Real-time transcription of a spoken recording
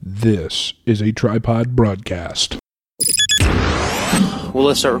This is a tripod broadcast. Well,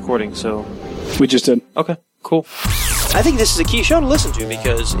 let's start recording, so... We just did. Okay, cool. I think this is a key show to listen to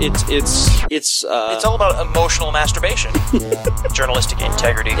because it's all about emotional masturbation. Journalistic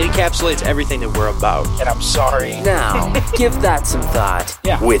integrity. It encapsulates everything that we're about. And I'm sorry. Now, give that some thought.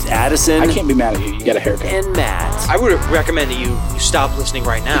 Yeah. With Addison. I can't be mad at you. You got a haircut. And Matt. I would recommend that you stop listening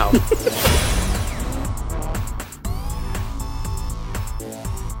right now.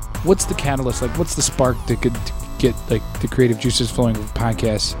 What's the catalyst? Like, what's the spark that could get, like, the creative juices flowing with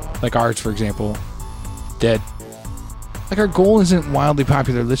podcasts, like ours, for example, that, like, our goal isn't wildly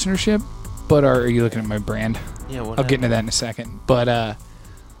popular listenership, but are you looking at my brand? Yeah, I'll get into that in a second. But,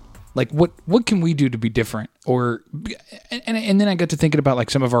 like, what can we do to be different? Or, and then I got to thinking about,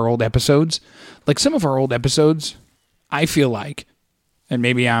 like, some of our old episodes. Like, some of our old episodes, I feel like, and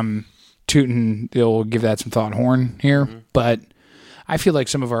maybe I'm tooting the old give that some thought horn here, but I feel like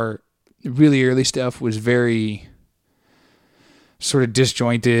some of our really early stuff was very sort of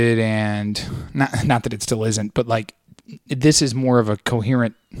disjointed, and not that it still isn't, but like this is more of a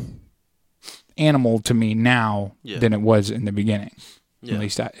coherent animal to me now than it was in the beginning. Yeah.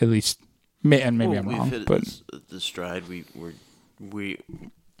 At least, and maybe I'm wrong. But the stride we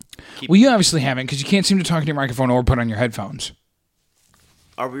keep. Well, you obviously haven't because you can't seem to talk to your microphone or put on your headphones.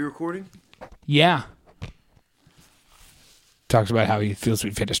 Are we recording? Yeah. Talks about how he feels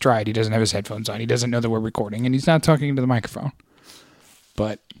we've hit a stride. He doesn't have his headphones on. He doesn't know that we're recording, and he's not talking into the microphone.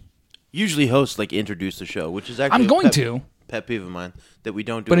 But usually hosts like introduce the show, which is actually I'm going to pet peeve of mine that we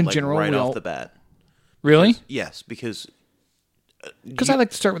don't do. But in like, general, right off the bat. Really? Yes, because I like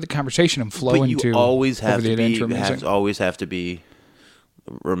to start with the conversation and flow but into. You always have to be. Always have to be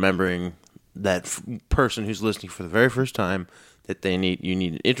remembering that person who's listening for the very first time that you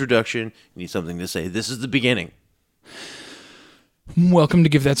need an introduction. You need something to say. This is the beginning. Welcome to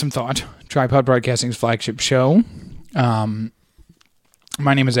Give That Some Thought, Tripod Broadcasting's flagship show. My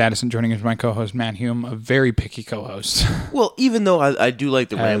name is Addison. Joining us is my co-host, Matt Hume, a very picky co-host. Well, even though I do like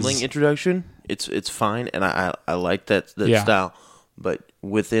the rambling introduction, it's fine, and I like that style. But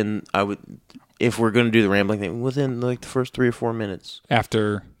if we're going to do the rambling thing, within like the first 3 or 4 minutes.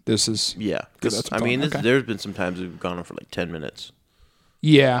 After this is... Yeah. Because, there's been some times we've gone on for like 10 minutes.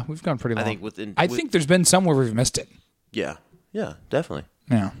 Yeah, we've gone pretty long. I think there's been some where we've missed it. Yeah. Yeah, definitely.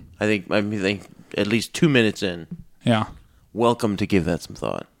 Yeah. I think at least 2 minutes in. Yeah. Welcome to Give That Some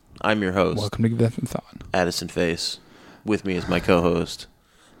Thought. I'm your host. Welcome to Give That Some Thought. Addison Face. With me is my co-host,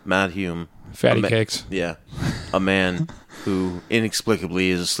 Matt Hume. Fatty Cakes. Yeah. A man who inexplicably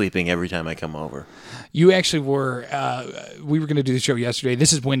is sleeping every time I come over. You actually were, we were going to do the show yesterday.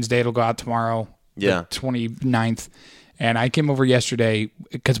 This is Wednesday. It'll go out tomorrow. Yeah. The 29th. And I came over yesterday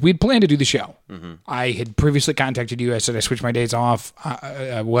because we'd planned to do the show. Mm-hmm. I had previously contacted you. I said I switched my days off.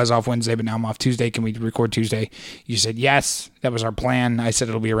 I was off Wednesday, but now I'm off Tuesday. Can we record Tuesday? You said yes. That was our plan. I said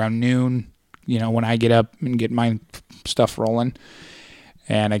it'll be around noon, when I get up and get my stuff rolling.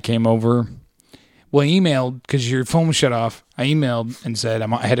 And I came over. Well, I emailed because your phone was shut off. I emailed and said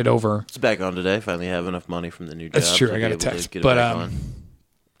I'm headed over. It's back on today. Finally have enough money from the new job. That's true. I got a text. But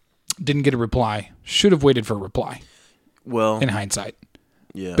didn't get a reply. Should have waited for a reply. Well, in hindsight.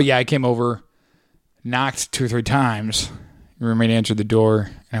 Yeah. But yeah, I came over, knocked 2 or 3 times. Your roommate answered the door,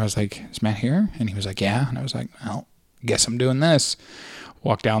 and I was like, is Matt here? And he was like, yeah. And I was like, well, guess I'm doing this.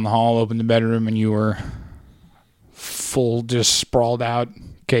 Walked down the hall, opened the bedroom, and you were full, just sprawled out,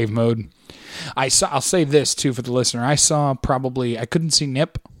 cave mode. I'll say this, too, for the listener. I couldn't see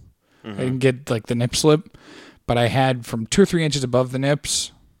nip. Mm-hmm. I didn't get, like, the nip slip. But I had from 2 or 3 inches above the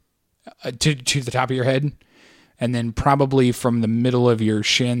nips to the top of your head. And then probably from the middle of your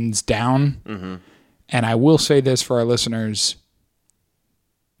shins down. Mm-hmm. And I will say this for our listeners.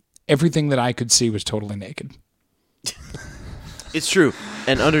 Everything that I could see was totally naked. It's true.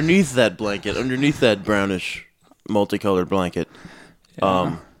 And underneath that blanket, underneath that brownish multicolored blanket,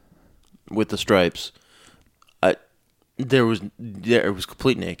 with the stripes, there was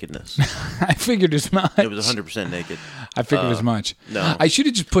complete nakedness. I figured as much. It was 100% naked. I figured as much. No. I should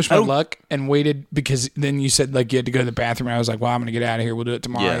have just pushed my luck and waited because then you said like you had to go to the bathroom and I was like, well, I'm going to get out of here. We'll do it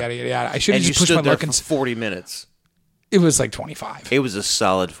tomorrow. Yeah. Yada, yada, yada. I should have just pushed my luck for 40 minutes. It was like 25. It was a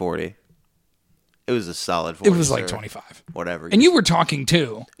solid 40. It was a solid 40. It was like 25. Whatever. And you were talking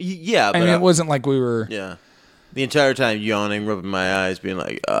too. Yeah. But I mean, it wasn't like we were. Yeah. The entire time yawning, rubbing my eyes, being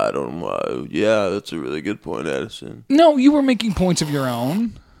like, I don't know. Yeah, that's a really good point, Addison. No, you were making points of your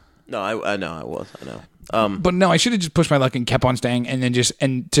own. No, I know I was. I know. But no, I should have just pushed my luck and kept on staying and then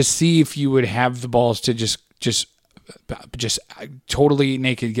and to see if you would have the balls to just totally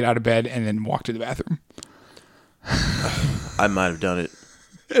naked, get out of bed and then walk to the bathroom. I might have done it.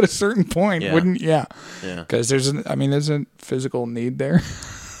 At a certain point, Yeah. wouldn't Yeah. Because there's a physical need there.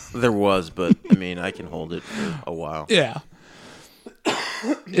 There was, but I mean, I can hold it for a while. Yeah.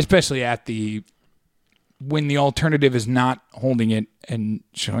 Especially when the alternative is not holding it and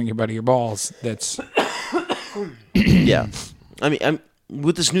showing your buddy your balls. That's Yeah. I mean, I'm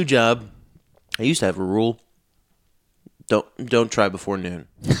with this new job. I used to have a rule: don't try before noon.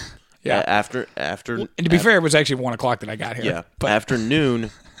 yeah. After. And to be fair, it was actually 1:00 that I got here. Yeah. But After noon,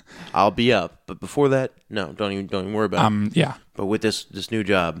 I'll be up. But before that, no. Don't even worry about it. yeah. But with this new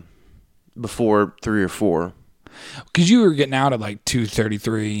job, before 3 or 4. Because you were getting out at like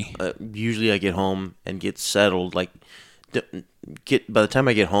 2:33. Usually I get home and get settled. Like, by the time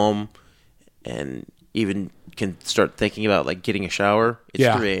I get home and even can start thinking about like getting a shower,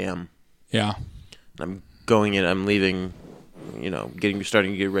 it's 3 a.m. Yeah. I'm going in. I'm leaving.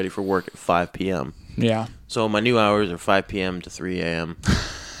 Starting to get ready for work at 5 p.m. Yeah. So my new hours are 5 p.m. to 3 a.m.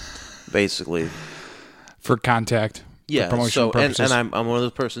 basically. For contact. Yeah. For promotional purposes. and I'm one of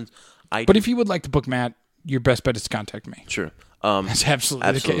those persons. But if you would like to book Matt, your best bet is to contact me. Sure. That's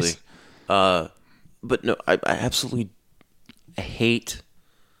absolutely the case. But no, I absolutely hate.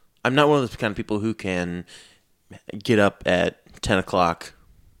 I'm not one of those kind of people who can get up at 10 o'clock,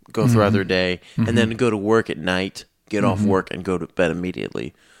 go throughout their day, and then go to work at night, get off work, and go to bed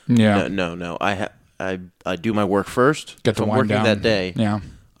immediately. Yeah. No. I do my work first. Get If the I'm wind working down. that day. Yeah.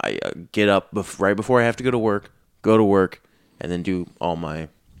 I get up right before I have to go to work, and then do all my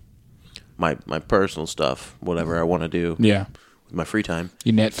personal stuff, whatever I want to do. Yeah. With my free time.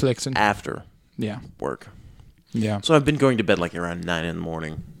 You Netflixing? After Yeah. work. Yeah. So I've been going to bed like around 9 in the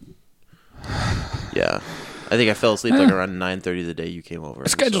morning. Yeah. I think I fell asleep like around 9:30 the day you came over.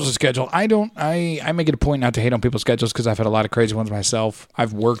 Schedule's a schedule. I make it a point not to hate on people's schedules because I've had a lot of crazy ones myself.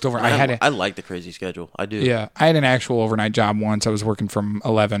 I've worked over. I like the crazy schedule. I do. Yeah. I had an actual overnight job once. I was working from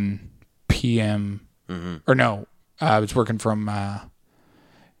 11 p.m. Or no, I was working from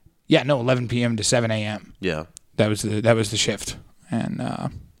 11 p.m. to 7 a.m. Yeah. That was the shift,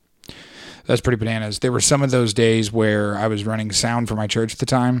 and that's pretty bananas. There were some of those days where I was running sound for my church at the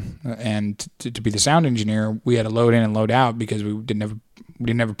time, and to be the sound engineer, we had to load in and load out because we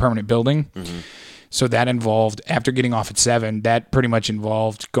didn't have a permanent building. Mm-hmm. So that involved, after getting off at 7, that pretty much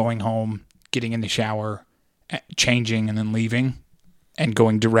involved going home, getting in the shower, changing, and then leaving, and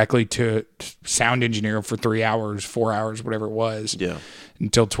going directly to sound engineer for 3 hours, 4 hours, whatever it was. Yeah.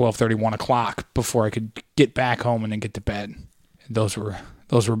 Until 12:30, 1 o'clock before I could get back home and then get to bed. Those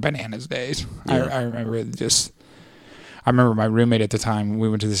were bananas days. Yeah. I remember I remember my roommate at the time. We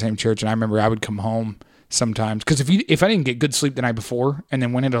went to the same church, and I remember I would come home sometimes because if I didn't get good sleep the night before and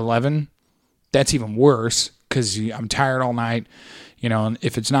then went at 11, that's even worse because I'm tired all night. And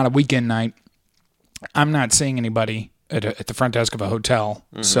if it's not a weekend night, I'm not seeing anybody at the front desk of a hotel,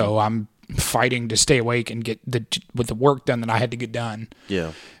 so I'm fighting to stay awake and get with the work done that I had to get done.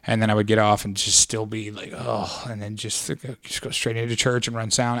 Yeah. And then I would get off and just still be like, and then just go straight into church and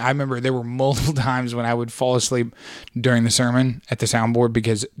run sound. I remember there were multiple times when I would fall asleep during the sermon at the soundboard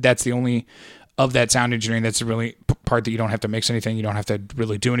because that's the only of that sound engineering that's the really part that you don't have to mix anything. You don't have to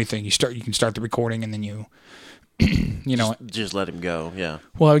really do anything. You can start the recording and then you just let him go. Yeah.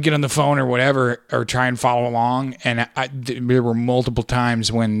 Well, I would get on the phone or whatever, or try and follow along. And there were multiple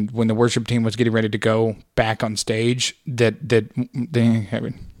times when the worship team was getting ready to go back on stage that they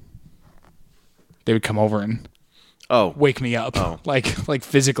would come over and wake me up, like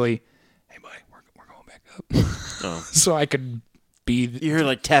physically. Hey, buddy, we're going back up. So I could be. You're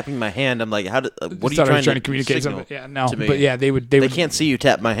like tapping my hand. I'm like, what are you trying trying to communicate something? Yeah, no, to me? but yeah, they would. They can't see you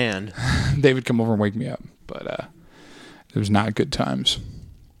tap my hand. They would come over and wake me up, but it was not good times.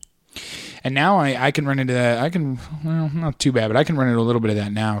 And now I can run into that. Not too bad, but I can run into a little bit of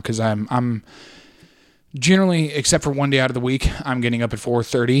that now because I'm generally, except for one day out of the week, I'm getting up at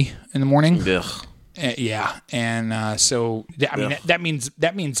 4:30 in the morning. Ugh. Yeah, and so I mean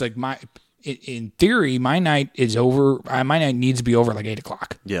that means like in theory my night is over. My night needs to be over like 8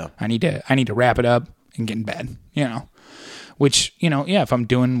 o'clock. Yeah, I need to wrap it up and get in bed. Which if I'm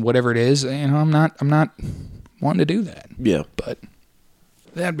doing whatever it is, I'm not wanting to do that. Yeah, but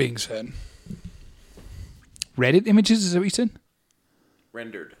that being said, Reddit images, is that what you said?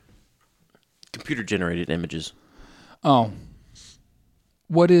 Rendered, computer generated images. Oh.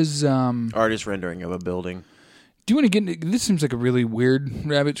 What is artist rendering of a building? Do you want to get into this? Seems like a really weird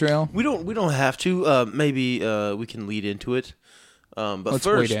rabbit trail. We don't have to. Maybe we can lead into it. But let's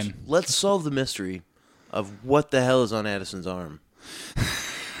first, wade in. Let's solve the mystery of what the hell is on Addison's arm.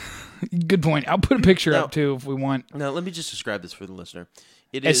 Good point. I'll put a picture up too if we want. Now, let me just describe this for the listener.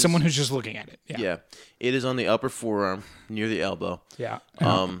 As someone who's just looking at it. Yeah. It is on the upper forearm near the elbow. Yeah.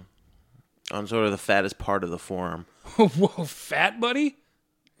 On sort of the fattest part of the forearm. Whoa, fat, buddy?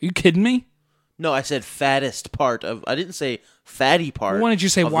 Are you kidding me? No, I said fattest part of. I didn't say fatty part. Why did you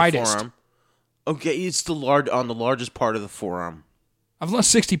say of the widest? forearm. Okay, it's on the largest part of the forearm. I've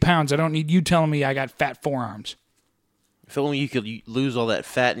lost 60 pounds. I don't need you telling me I got fat forearms. If only you could lose all that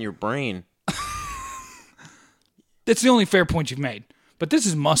fat in your brain. That's the only fair point you've made. But this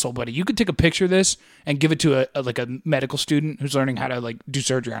is muscle, buddy. You could take a picture of this and give it to a medical student who's learning how to do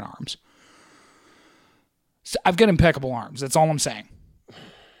surgery on arms. So I've got impeccable arms. That's all I'm saying.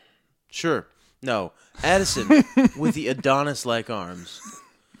 Sure. No. Addison with the Adonis-like arms.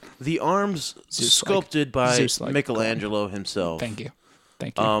 The arms sculpted by Michelangelo himself. Thank you.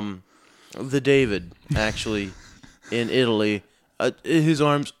 The David, actually, in Italy, his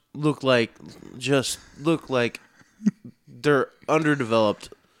arms look like they're underdeveloped.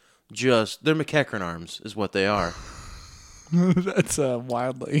 They're McEachran arms is what they are. That's a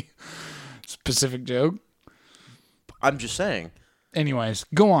wildly specific joke. I'm just saying. Anyways,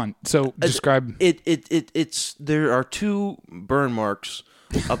 go on. So describe it's there are two burn marks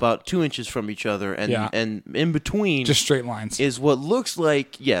about 2 inches from each other, and in between just straight lines is what looks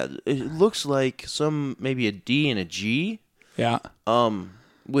like maybe a D and a G. Yeah.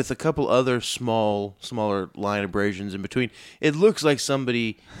 With a couple other smaller line abrasions in between. It looks like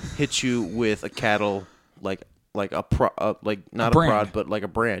somebody hit you with a cattle like a prod, but like a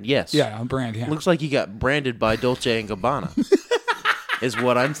brand. Yes. Yeah, a brand. Yeah. Looks like you got branded by Dolce and Gabbana. Is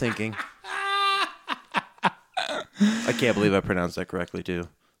what I'm thinking. I can't believe I pronounced that correctly too.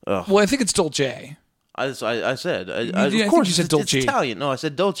 Ugh. Well, I think it's Dolce. I said. Of think course, you said Dolce. It's Italian. No, I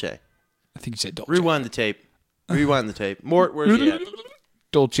said Dolce. I think you said Dolce. Rewind the tape. Mort, where's he at?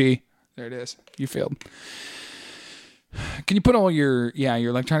 Dolce. There it is. You failed. Can you put all your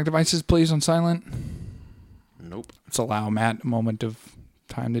electronic devices, please, on silent? Nope. Let's allow Matt a moment of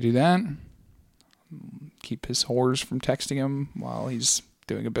time to do that. Keep his whores from texting him while he's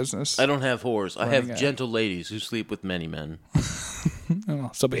doing a business. I don't have whores. I have gentle ladies who sleep with many men. Oh,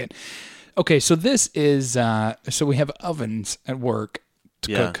 so be it. Okay, so this is so we have ovens at work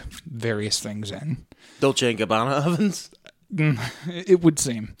to cook various things in. Dolce & Gabbana ovens? It would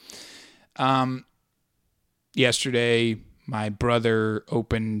seem. Yesterday, my brother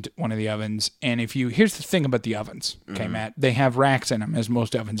opened one of the ovens, and here's the thing about the ovens, okay, Matt, they have racks in them, as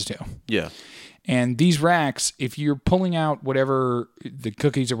most ovens do. Yeah. And these racks, if you're pulling out whatever the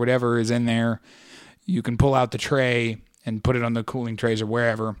cookies or whatever is in there, you can pull out the tray and put it on the cooling trays or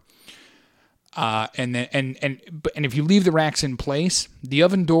wherever. And if you leave the racks in place, the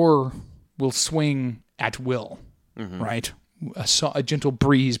oven door will swing at will, right? A gentle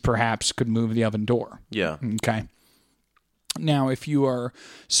breeze perhaps could move the oven door. Yeah. Okay. Now, if you are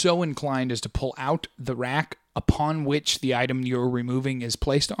so inclined as to pull out the rack upon which the item you're removing is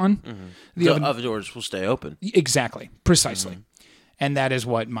placed on, the oven doors will stay open. Exactly. Precisely. And that is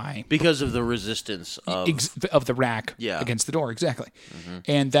what because of the resistance of the rack against the door. Exactly.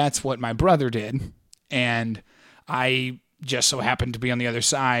 And that's what my brother did. And I just so happened to be on the other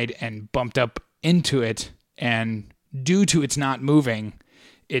side and bumped up into it. And due to its not moving,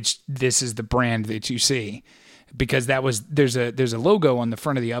 this is the brand that you see. Because there's a logo on the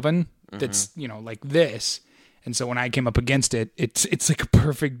front of the oven that's, like this. And so when I came up against it, it's like a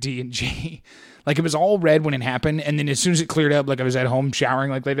perfect D&G. Like it was all red when it happened, and then as soon as it cleared up, like I was at home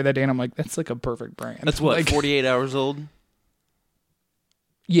showering like later that day, and I'm like, that's like a perfect brand. That's what, like, 48 hours old?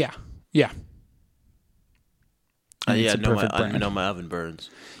 Yeah. Yeah. I know my oven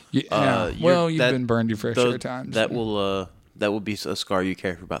burns. Yeah. Well, you've been burned your fair share of times. That will be a scar you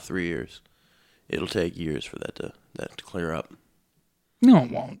carry for about 3 years. It'll take years for that to clear up. No,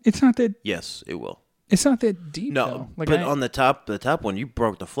 it won't. It's not that. Yes, it will. It's not that deep. No, though. But on the top one, you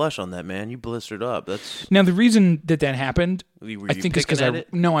broke the flesh on that, man. You blistered up. Now the reason that happened, I think, is because I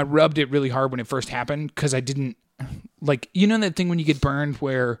rubbed it really hard when it first happened because I didn't like that thing when you get burned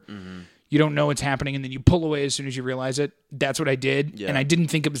where you don't know what's happening and then you pull away as soon as you realize it. That's what I did, and I didn't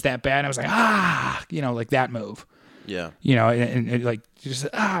think it was that bad. I was like, like that move. Yeah. And like just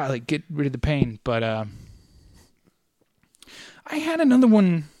like get rid of the pain, but I had another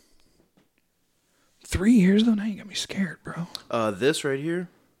one. 3 years though, now you got me scared, bro. This right here.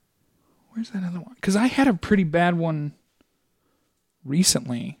 Where's that other one? Because I had a pretty bad one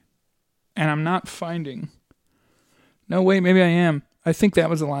recently, and I'm not finding. No, wait, maybe I am. I think that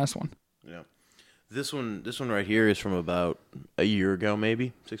was the last one. Yeah, this one right here is from about a year ago,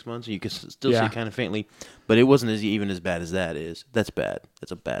 maybe 6 months. You can still see it kind of faintly, but it wasn't even as bad as that is. That's bad.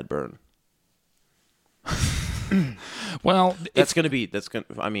 That's a bad burn. Well,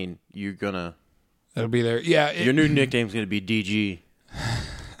 I mean, you're gonna. It'll be there. Yeah. Your new nickname's gonna be DG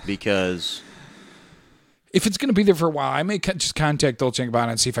because if it's gonna be there for a while, I may just contact Dolce & Gabbana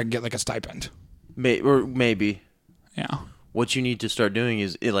and see if I can get like a stipend. Maybe. Yeah. What you need to start doing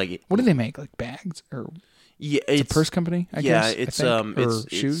is what do they make? Like bags or it's a purse company? I guess. It's or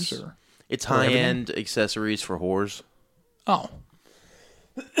shoes or it's high end accessories for whores. Oh.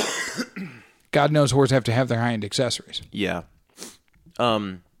 God knows whores have to have their high end accessories. Yeah.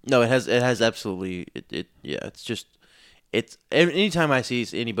 No, it has absolutely it's just anytime I see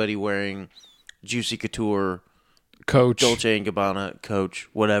anybody wearing Juicy Couture, Coach, Dolce & Gabbana, Coach,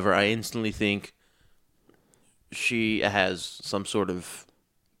 whatever, I instantly think she has some sort of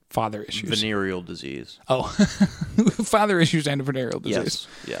father issues, venereal disease. Oh, father issues and venereal disease.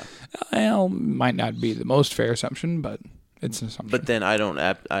 Yes, yeah. Well, might not be the most fair assumption, but it's an assumption. But then I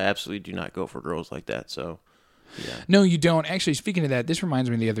absolutely do not go for girls like that. So, yeah. No, you don't. Actually, speaking of that, this reminds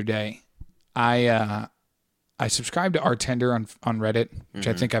me of the other day. I subscribed to Our Tender on Reddit, which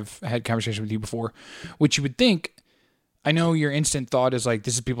I think I've had conversation with you before, which you would think. I know your instant thought is like,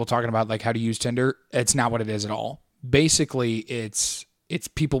 this is people talking about like how to use Tinder. It's not what it is at all. Basically, it's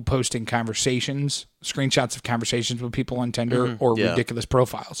people posting conversations, screenshots of conversations with people on Tinder or ridiculous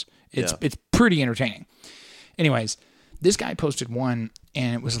profiles. It's pretty entertaining. Anyways, this guy posted one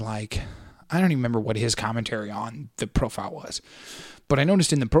and it was like, I don't even remember what his commentary on the profile was, but I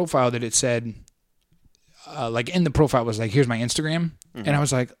noticed in the profile that it said, like in the profile was like, here's my Instagram. And I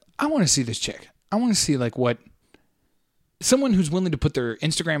was like, I want to see this chick. I want to see like what someone who's willing to put their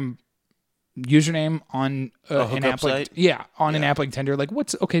Instagram username on an app like an app like Tinder. Like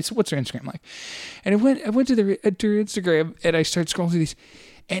what's their Instagram like? And I went to their Instagram and I started scrolling through these,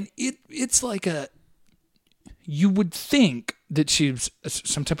 and it's like you would think that she's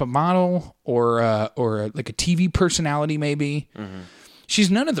some type of model or like a TV personality maybe. She's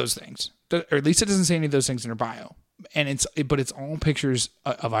none of those things, or at least it doesn't say any of those things in her bio. And it's all pictures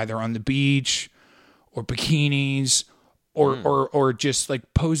of either on the beach or bikinis. Or just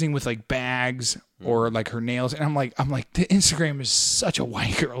like posing with like bags or like her nails, and I'm like the Instagram is such a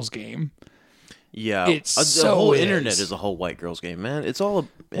white girl's game. Yeah, the whole internet is a whole white girl's game, man. It's all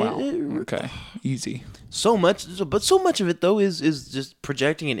okay, easy. So much of it though is just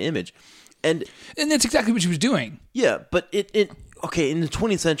projecting an image, and that's exactly what she was doing. Yeah, but it in the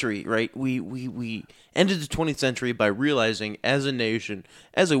 20th century, right? We ended the 20th century by realizing as a nation,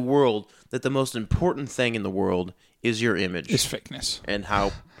 as a world, that the most important thing in the world is your image. It's fakeness. And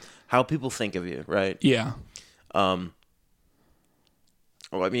how people think of you, right? Yeah. Well,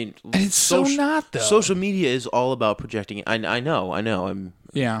 I mean, and it's so not though. Social media is all about projecting. I know.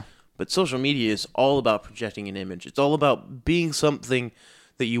 But social media is all about projecting an image. It's all about being something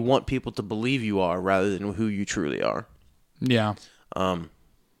that you want people to believe you are, rather than who you truly are. Yeah. The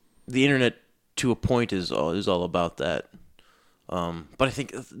internet, to a point, is all about that. But I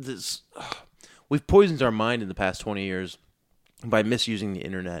think we've poisoned our mind in the past 20 years by misusing the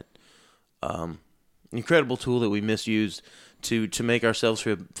internet. An incredible tool that we misused to make ourselves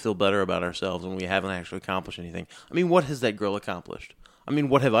feel better about ourselves when we haven't actually accomplished anything. I mean, what has that girl accomplished? I mean,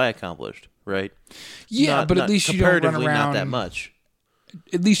 what have I accomplished, right? Yeah, but at least you don't run around... not that much.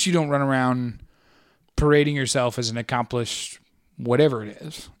 At least you don't run around parading yourself as an accomplished whatever it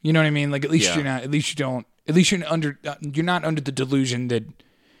is. You know what I mean? Like, at least you're not... At least you don't... At least you're not under the delusion that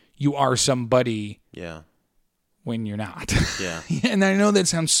you are somebody. Yeah. When you're not. Yeah. And I know that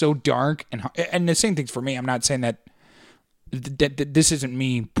sounds so dark, and the same thing's for me. I'm not saying that this isn't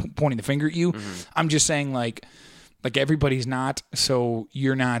me pointing the finger at you. Mm-hmm. I'm just saying like everybody's not, so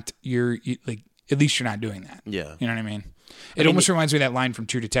you're not. You're like, at least you're not doing that. Yeah. You know what I mean? It almost reminds me of that line from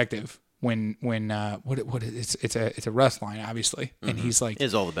True Detective when it's a Russ line, obviously, and he's like, he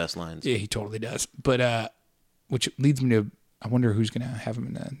has all the best lines. Yeah, he totally does. But which leads me to, I wonder who's gonna have him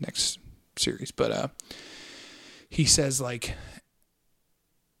in the next series. But he says, like,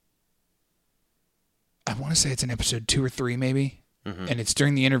 I want to say it's in episode 2 or 3 maybe, and it's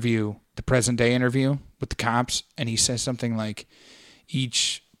during the interview, the present day interview with the cops, and he says something like,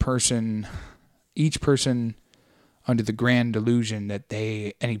 each person under the grand delusion that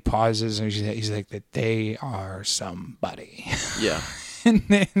they, and he pauses and he's like, that they are somebody. Yeah.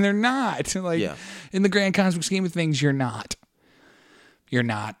 and they're not. Like, in the grand cosmic scheme of things, you're not. You're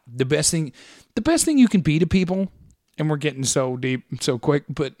not. The best thing you can be to people, and we're getting so deep so quick,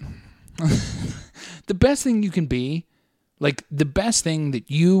 but the best thing you can be, like the best thing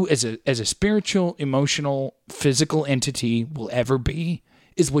that you as a spiritual, emotional, physical entity will ever be,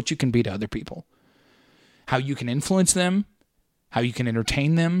 is what you can be to other people. How you can influence them, how you can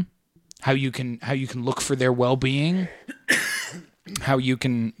entertain them, how you can look for their well-being, how you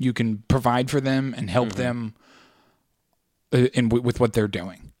can provide for them and help them with what they're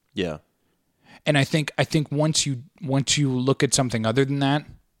doing. Yeah. And I think once you look at something other than that,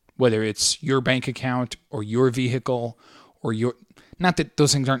 whether it's your bank account or your vehicle or not that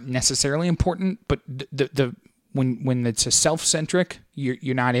those things aren't necessarily important, but when it's a self-centric,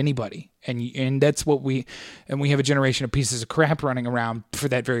 you're not anybody, and that's what we have a generation of pieces of crap running around for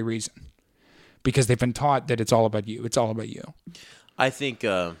that very reason, because they've been taught that it's all about you. It's all about you. I think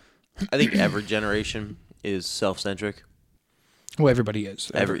every generation is self-centric. Well, everybody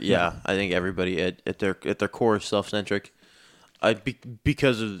is. I think everybody at their core is self-centric.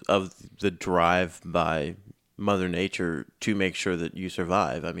 Because of the drive by Mother Nature to make sure that you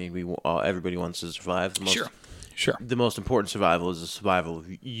survive. I mean, everybody wants to survive. Sure. The most important survival is the survival of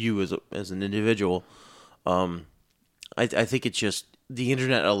you as an individual. I think it's just the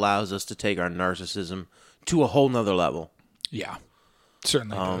internet allows us to take our narcissism to a whole nother level. Yeah,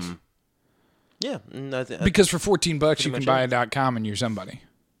 certainly does. Yeah, because for $14 you can buy a .com and you're somebody.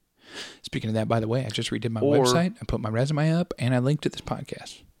 Speaking of that, by the way, I just redid my website. I put my resume up and I linked to this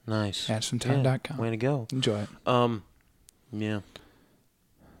podcast. Nice. AskSometime.com. Way to go. Enjoy it. Yeah.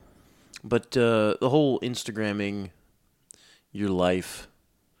 But the whole Instagramming your life,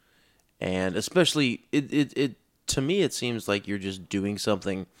 and especially it to me, it seems like you're just doing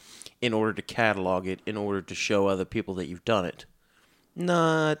something in order to catalog it, in order to show other people that you've done it.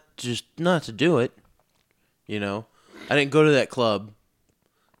 Not to do it. You know, I didn't go to that club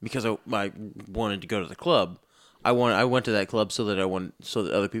because I wanted to go to the club. I went to that club so that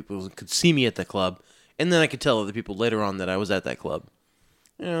other people could see me at the club, and then I could tell other people later on that I was at that club.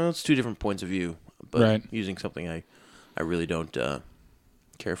 You know, it's two different points of view, but right. Using something I really don't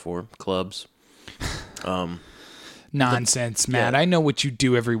care for, clubs. Nonsense, Matt. I know what you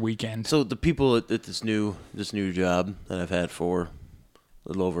do every weekend. So the people at this new job that I've had for a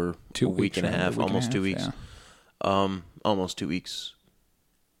little over 2 a week and a half, almost 2 weeks. Yeah. Almost 2 weeks.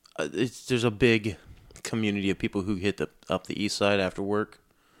 There's a big community of people who hit up the east side after work.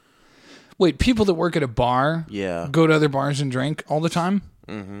 Wait, people that work at a bar go to other bars and drink all the time?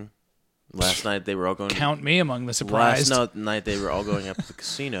 Mm-hmm. Last night they were all going... Count me among the surprised. Last night they were all going up to the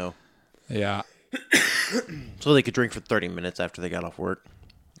casino. Yeah. So they could drink for 30 minutes after they got off work.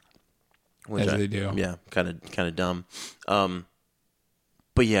 As they do. Yeah, kind of dumb.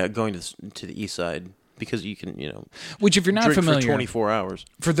 But yeah, going to the east side... Because you can, which if you're not drink familiar, for 24 hours.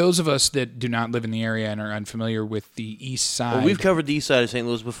 For those of us that do not live in the area and are unfamiliar with the east side. Well, we've covered the east side of St.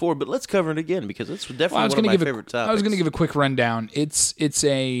 Louis before, but let's cover it again because it's definitely one of my favorite topics. I was going to give a quick rundown. It's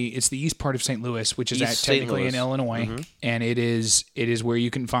the east part of St. Louis, which is technically in Illinois, and it is where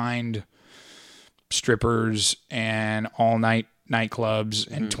you can find strippers and all night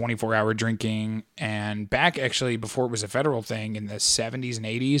nightclubs and 24-hour drinking. And back actually before it was a federal thing in the 70s and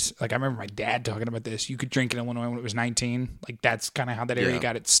 80s, like I remember my dad talking about this. You could drink in Illinois when it was 19. Like that's kind of how that area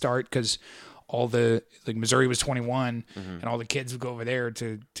got its start, because all the Missouri was 21 and all the kids would go over there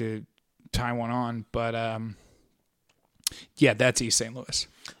to tie one on. But that's East St. Louis.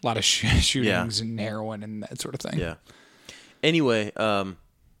 A lot of shootings and heroin and that sort of thing. Yeah. Anyway, I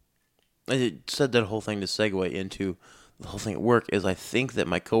said that whole thing to segue into the whole thing at work is I think that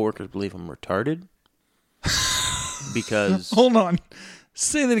my coworkers believe I'm retarded because... Hold on.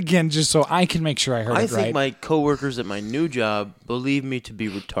 Say that again just so I can make sure I heard it right. I think my coworkers at my new job believe me to be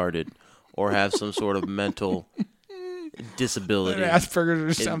retarded or have some sort of mental disability.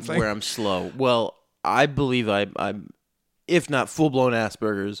 Asperger's or something. Where I'm slow. Well, I believe I'm if not full-blown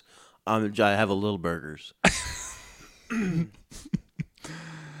Asperger's, I have a little burgers. You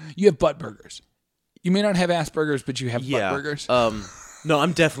have butt burgers. You may not have Asperger's, but you have butt burgers. No,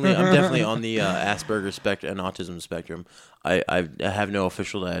 I'm definitely on the Asperger's spectrum and autism spectrum. I have no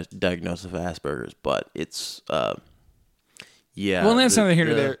official diagnosis of Asperger's, but it's Well, that's neither here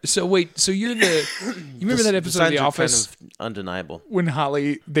nor there. So wait, so you're you remember that episode of The Office? Kind of undeniable. When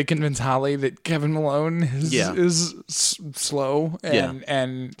they convince Holly that Kevin Malone is slow,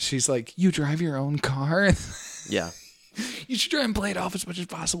 and she's like, "You drive your own car." Yeah. You should try and play it off as much as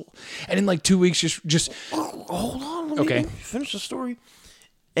possible. And in like 2 weeks, just hold on. Let me finish the story.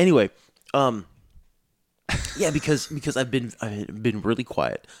 Anyway, because I've been really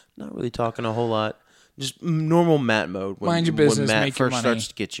quiet, not really talking a whole lot, just normal Matt mode. Mind your business. When Matt make your first money. starts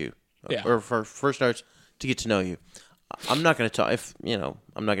to get you, or first starts to get to know you. I'm not going to talk.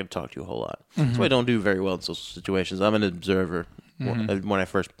 I'm not going to talk to you a whole lot. So I don't do very well in social situations. I'm an observer. When I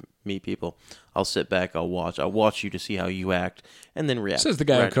first meet people, I'll sit back. I'll watch you to see how you act, and then react. Says the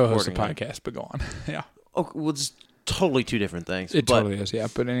guy who co-hosts the podcast. But go on. Yeah. Okay, well, it's totally two different things. It totally is. Yeah.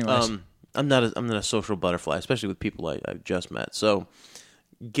 But anyways, I'm not a social butterfly, especially with people I've just met. So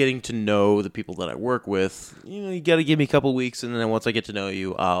getting to know the people that I work with, you got to give me a couple weeks, and then once I get to know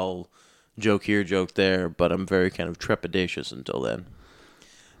you, I'll joke here, joke there, but I'm very kind of trepidatious until then.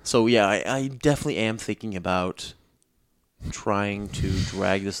 So yeah, I definitely am thinking about trying to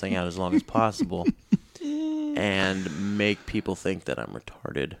drag this thing out as long as possible and make people think that I'm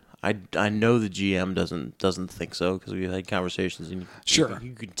retarded. I know the GM doesn't think so because we've had conversations and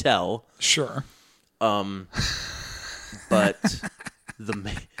you can tell. Sure. But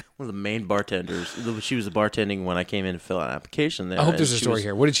one of the main bartenders, she was bartending when I came in to fill out an application there. I hope there's a story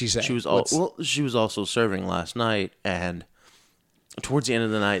here. What did she say? She was she was also serving last night, and towards the end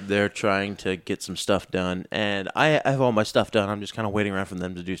of the night, they're trying to get some stuff done, and I have all my stuff done. I'm just kind of waiting around for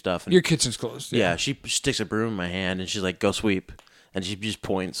them to do stuff. And your kitchen's closed. Yeah, she sticks a broom in my hand, and she's like, "Go sweep," and she just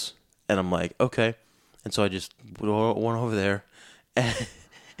points, and I'm like, "Okay," and so I just went over there,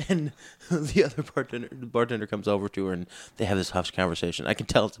 and the other bartender comes over to her, and they have this hush conversation. I can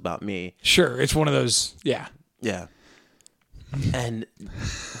tell it's about me. Sure, it's one of those. Yeah. And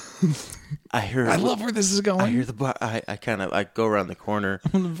I hear. I love where this is going. I hear I go around the corner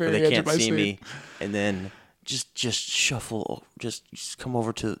where they can't see me, and then just shuffle, just come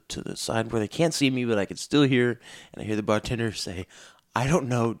over to the side where they can't see me, but I can still hear. And I hear the bartender say, "I don't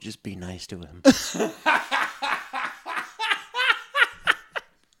know, just be nice to him."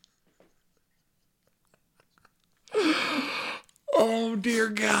 Oh dear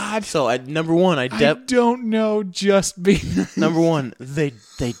God! So number one, I don't know. Just be number one. They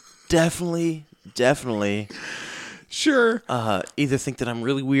definitely sure. Either think that I'm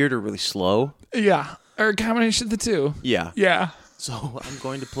really weird or really slow. Yeah, or a combination of the two. Yeah. So I'm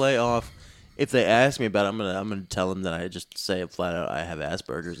going to play off. If they ask me about it, I'm gonna tell them that I just say it flat out. I have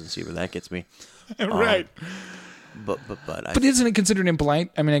Asperger's and see where that gets me. Right. But isn't it considered impolite?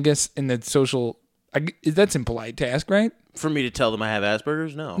 I mean, I guess in the social, that's impolite to ask, right? For me to tell them I have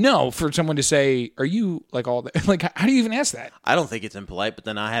Asperger's, no. No, for someone to say, "Are you like all that?" Like, how do you even ask that? I don't think it's impolite, but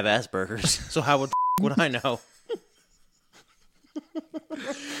then I have Asperger's, so how would I know?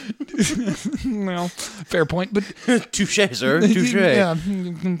 Well, fair point, but touche, sir. Touche. Yeah,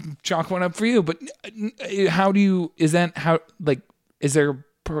 chalk one up for you. But how do you? Is that how? Like, is there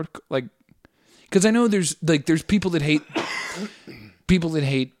like? Because I know there's people that hate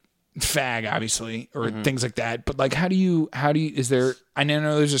fag, obviously, or things like that. But like, how do you? Is there? I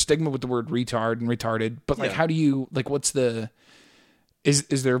know there's a stigma with the word retard and retarded, but like, how do you? Like, what's the?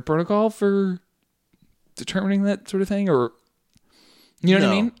 Is there a protocol for determining that sort of thing, or? You know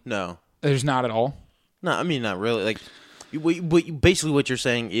what I mean? No. There's not at all? No, I mean, not really. Like, basically what you're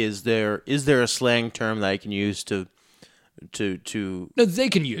saying is there a slang term that I can use to No, they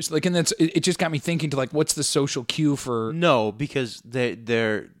can use. Like, and it just got me thinking to, like, what's the social cue for... No, because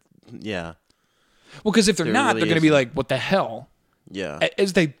they're yeah. Well, because if they're not, they're going to be like, what the hell? Yeah.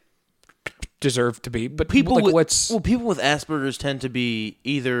 As they deserve to be. But people like, people with Asperger's tend to be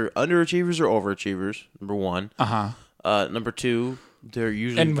either underachievers or overachievers, number one. Number two... They're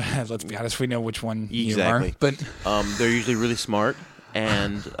usually, and let's be honest, we know which one exactly. you are. But they're usually really smart,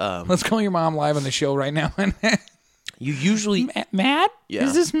 and let's call your mom live on the show right now. You usually mad? Yeah.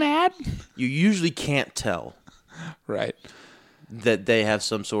 Is this mad? You usually can't tell, right? That they have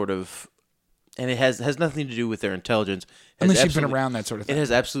some sort of, and it has nothing to do with their intelligence. Unless you've been around that sort of thing. It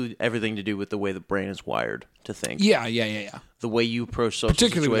has absolutely everything to do with the way the brain is wired to think. Yeah. The way you approach social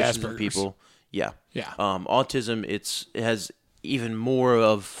situations with people. Yeah. Autism, it has even more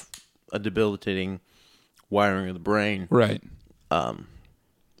of a debilitating wiring of the brain. Right.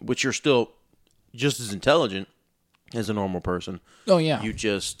 Which you're still just as intelligent as a normal person. Oh, yeah. You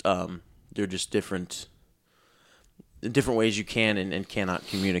just, they're just different ways you can and cannot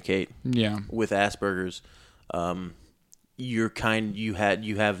communicate. Yeah. With Asperger's, you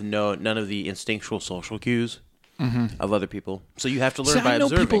have none of the instinctual social cues of other people. So you have to learn by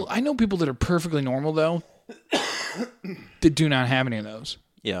observing. I know people that are perfectly normal, though, that do not have any of those.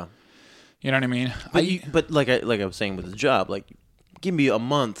 Yeah. You know what I mean? But like I was saying with the job, like, give me a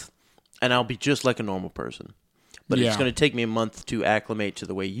month and I'll be just like a normal person. But it's going to take me a month to acclimate to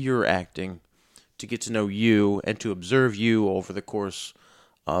the way you're acting, to get to know you and to observe you over the course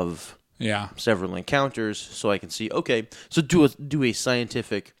of several encounters, so I can see, okay, so do a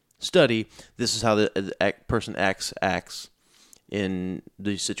scientific study. This is how the person acts in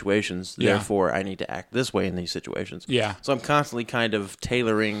these situations. Therefore, I need to act this way in these situations. Yeah. So I'm constantly kind of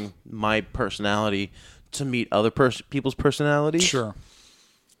tailoring my personality to meet other people's personalities. Sure.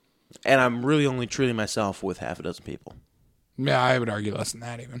 And I'm really only treating myself with half a dozen people. Yeah, I would argue less than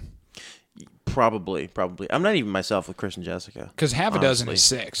that even. Probably. I'm not even myself with Chris and Jessica. Because half a dozen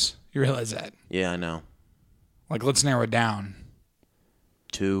honestly. is 6. You realize that? Yeah, I know. Like, let's narrow it down.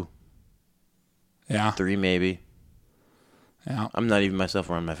 2, Yeah. 3 maybe. Yeah. I'm not even myself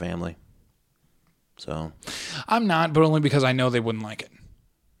around my family. So. I'm not, but only because I know they wouldn't like it.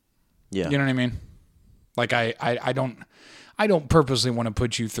 Yeah. You know what I mean? Like, I don't purposely want to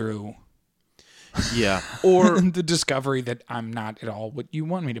put you through Yeah. Or the discovery that I'm not at all what you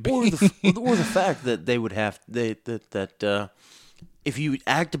want me to be. or the fact that they would have that if you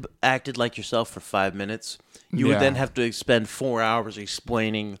acted like yourself for 5 minutes, you would then have to spend 4 hours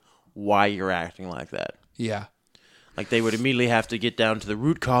explaining why you're acting like that. Yeah. Like they would immediately have to get down to the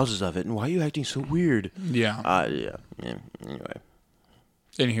root causes of it and why are you acting so weird? Yeah. Yeah. Anyway.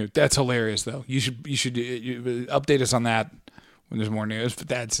 Anywho, that's hilarious though. You should update us on that when there's more news. But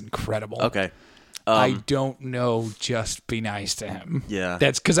that's incredible. Okay. I don't know. Just be nice to him. Yeah.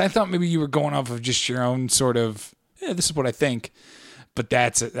 That's because I thought maybe you were going off of just your own sort of. Yeah, this is what I think. But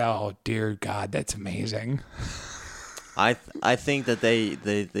that's oh dear God, that's amazing. I think that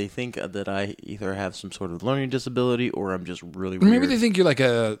they think that I either have some sort of learning disability or I'm just really weird. Maybe they think you're like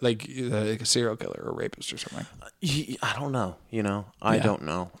a serial killer or a rapist or something. I don't know. I don't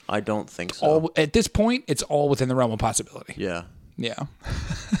know. I don't think so. All at this point, it's all within the realm of possibility. Yeah. Yeah.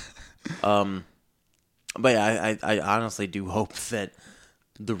 But yeah, I honestly do hope that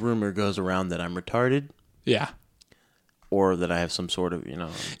the rumor goes around that I'm retarded. Yeah. Or that I have some sort of,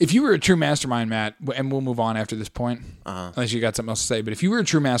 If you were a true mastermind, Matt, and we'll move on after this point, unless you got something else to say, but if you were a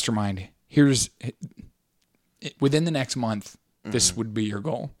true mastermind, here's, within the next month, this would be your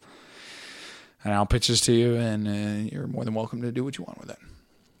goal. And I'll pitch this to you, and you're more than welcome to do what you want with it.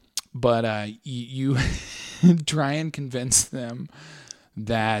 But you try and convince them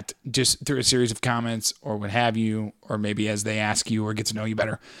that just through a series of comments or what have you, or maybe as they ask you or get to know you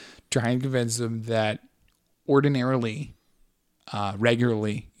better, try and convince them that ordinarily,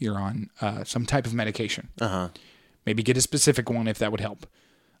 regularly, you're on some type of medication. Maybe get a specific one if that would help.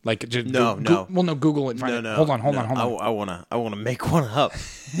 Like just no. Well, no, Google it. And find it. Hold on. I wanna make one up.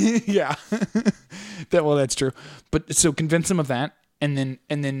 Yeah, that's true. But so convince them of that, and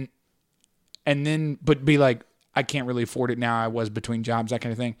then, but be like, I can't really afford it now. I was between jobs, that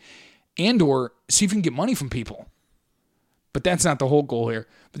kind of thing, and or see if you can get money from people. But that's not the whole goal here.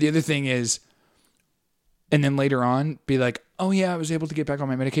 But the other thing is, and then later on, be like, oh yeah, I was able to get back on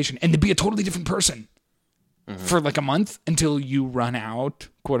my medication, and to be a totally different person for like a month until you run out,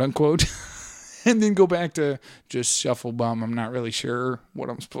 quote unquote, and then go back to just shuffle bum. I'm not really sure what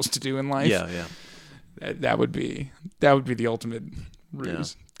I'm supposed to do in life. Yeah. That would be the ultimate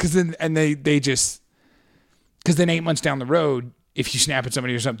ruse. Because then, and because then 8 months down the road, if you snap at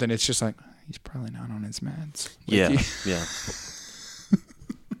somebody or something, it's just like, he's probably not on his meds. Yeah.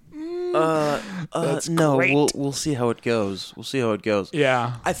 That's no, great. we'll see how it goes.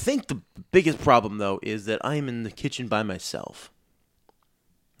 Yeah. I think the biggest problem though is that I am in the kitchen by myself.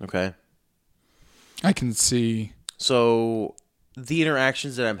 Okay. I can see. So the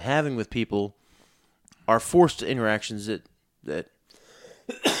interactions that I'm having with people are forced interactions that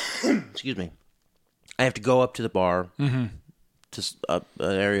excuse me. I have to go up to the bar to an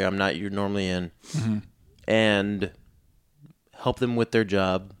area I'm not normally in and help them with their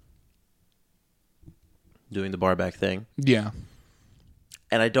job doing the bar back thing. Yeah.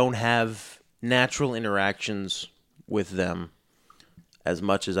 And I don't have natural interactions with them as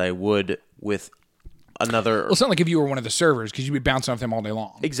much as I would with another. Well, it's not like if you were one of the servers, because you'd be bouncing off them all day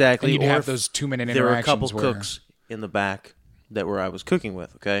long. Exactly. And you'd Or have if those 2-minute interactions. there were a couple where... cooks in the back where I was cooking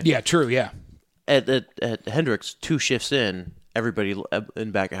with, okay? Yeah, true, yeah. At Hendrix, 2 shifts in, everybody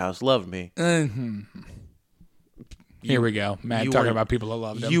in back of house loved me. Here we go. Matt talking about people that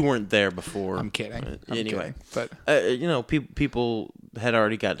loved him. You weren't there before. I'm kidding. Anyway. But people had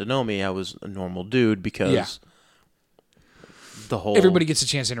already got to know me. I was a normal dude because the whole... Everybody gets a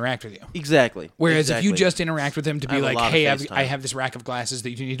chance to interact with you. Exactly. Whereas if you just interact with them to be like, hey, FaceTime. I have this rack of glasses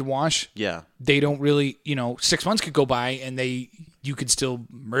that you need to wash. Yeah. They don't really, 6 months could go by and you could still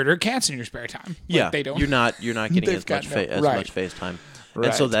murder cats in your spare time. Yeah. They don't. You're not getting as much FaceTime. Right.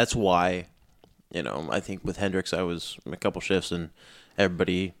 And so that's why, I think with Hendrix, I was a couple shifts and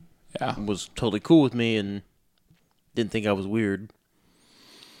everybody was totally cool with me and didn't think I was weird.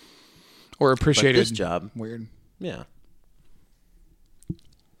 Or appreciated. But this job. Weird. Yeah.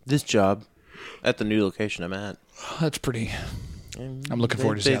 This job at the new location I'm at. That's pretty. I'm looking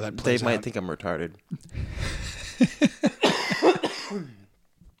forward to see how that plays out. They might think I'm retarded.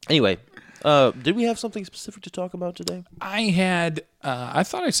 Anyway, did we have something specific to talk about today? I had. I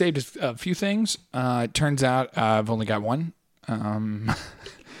thought I saved a few things. It turns out I've only got one. And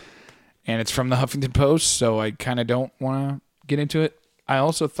and it's from the Huffington Post, so I kind of don't want to get into it. I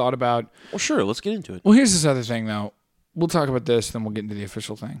also thought about... Well, sure, let's get into it. Well, here's this other thing, though. We'll talk about this, then we'll get into the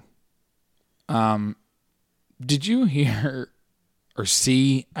official thing. Did you hear or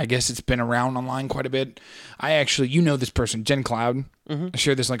see, I guess it's been around online quite a bit. I actually, you know this person, Jen Cloud. I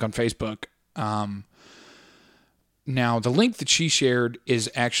shared this link on Facebook. Now, the link that she shared is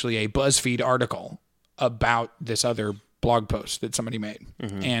actually a BuzzFeed article about this other blog post that somebody made.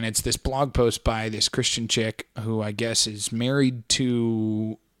 And it's this blog post by this Christian chick who I guess is married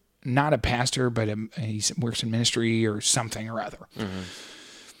to not a pastor, but he works in ministry or something or other.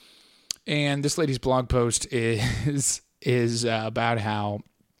 And this lady's blog post is about how,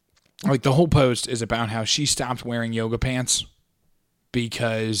 like, the whole post is about how she stopped wearing yoga pants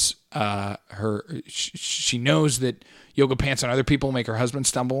because she knows that yoga pants on other people make her husband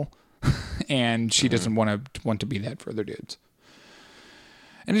stumble, and she doesn't want to be that for other dudes.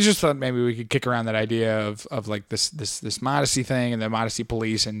 And I just thought maybe we could kick around that idea of like this modesty thing and the modesty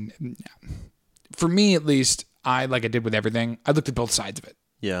police. And for me, at least, like I did with everything, I looked at both sides of it.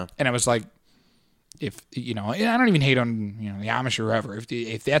 Yeah. And I was like, if, I don't even hate on, the Amish or whoever.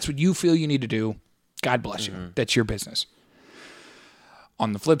 If that's what you feel you need to do, God bless you. That's your business.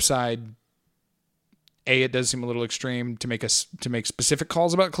 On the flip side, it does seem a little extreme to make specific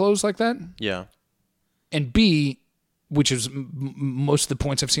calls about clothes like that. Yeah. And B, which is most of the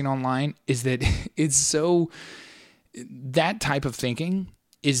points I've seen online, is that it's so, that type of thinking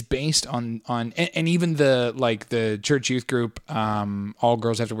is based on and even the church youth group, all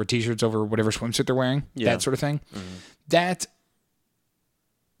girls have to wear t-shirts over whatever swimsuit they're wearing, that sort of thing. That's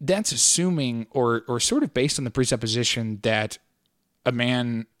assuming or sort of based on the presupposition that a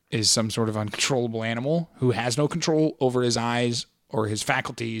man is some sort of uncontrollable animal who has no control over his eyes or his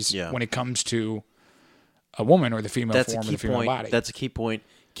faculties when it comes to a woman or the female form of the female body. That's a key point.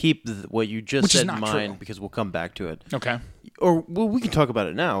 Keep what you just said in mind because we'll come back to it. Okay. Or we can talk about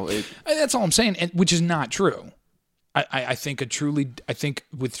it now. That's all I'm saying, which is not true. I think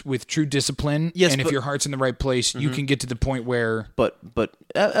with true discipline, and if your heart's in the right place, you can get to the point where but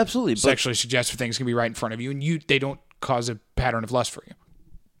absolutely sexually suggestive things can be right in front of you, and they don't cause a pattern of lust for you.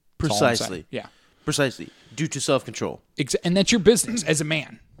 Precisely. Yeah. Precisely. Due to self-control. And that's your business as a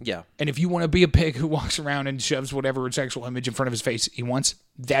man. Yeah. And if you want to be a pig who walks around and shoves whatever sexual image in front of his face he wants,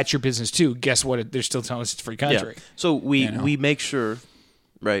 that's your business too. Guess what? They're still telling us it's a free country. Yeah. So we make sure,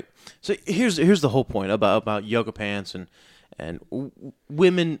 right? So here's the whole point about yoga pants and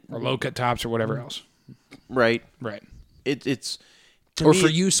women or low cut tops or whatever else. Right. Right. It's or for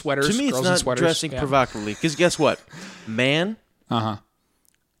you sweaters. To me, girls it's not in sweaters. dressing provocatively because guess what, man.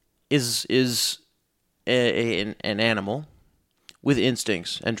 Is an animal with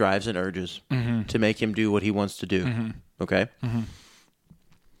instincts and drives and urges to make him do what he wants to do. Okay?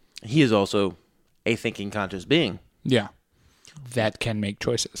 He is also a thinking, conscious being. Yeah. That can make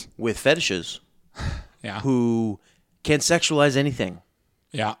choices. With fetishes. Yeah. Who can sexualize anything.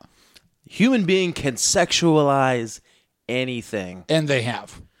 Yeah. Human being can sexualize anything. And they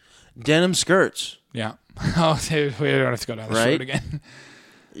have. Denim skirts. Yeah. Oh, we don't have to go down this road again.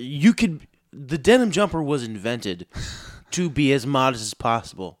 The denim jumper was invented to be as modest as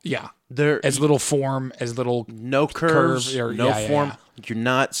possible. Yeah. As little form, as little no curves, curve, no form. Yeah. You're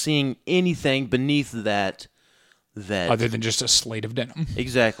not seeing anything beneath that other than just a slate of denim.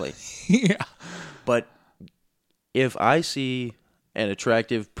 Exactly. Yeah. But if I see an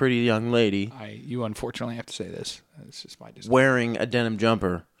attractive, pretty young lady, you unfortunately have to say this. It's just my decision. Wearing a denim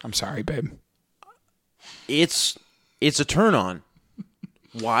jumper. I'm sorry, babe. It's a turn on.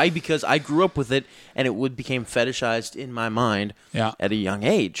 Why? Because I grew up with it, and it became fetishized in my mind at a young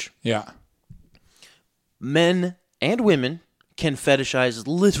age. Yeah. Men and women can fetishize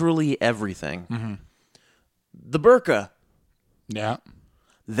literally everything. The burqa. Yeah.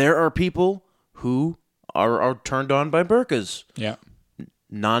 There are people who are turned on by burqas. Yeah.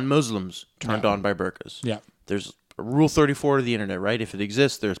 Non-Muslims turned on by burqas. Yeah. There's Rule 34 of the internet, right? If it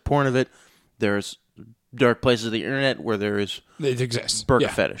exists, there's porn of it. There's dark places of the internet where there is it exists burqa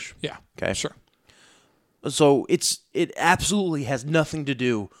fetish. Yeah. Okay. Sure. So it absolutely has nothing to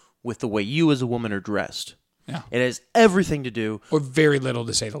do with the way you as a woman are dressed. Yeah. It has everything to do, or very little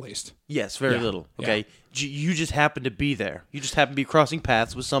to say the least. Yes, very little. Okay. Yeah. You just happen to be there. You just happen to be crossing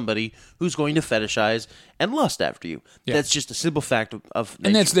paths with somebody who's going to fetishize and lust after you. Yeah. That's just a simple fact of nature.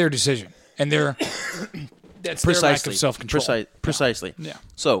 And that's their decision. And that's their lack of self-control. Precisely. Yeah.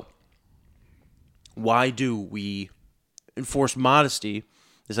 So why do we enforce modesty,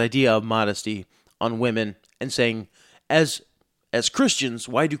 this idea of modesty, on women and saying, as Christians,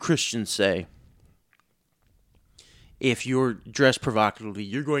 why do Christians say, if you're dressed provocatively,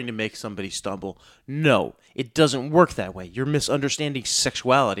 you're going to make somebody stumble. No, it doesn't work that way. You're misunderstanding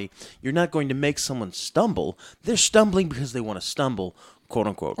sexuality. You're not going to make someone stumble. They're stumbling because they want to stumble, quote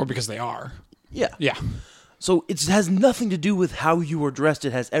unquote. Or because they are. Yeah. Yeah. So it has nothing to do with how you are dressed.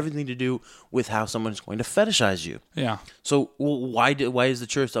 It has everything to do with how someone is going to fetishize you. Yeah. So why is the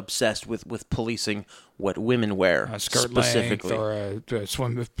church obsessed with policing what women wear A skirt specifically? length or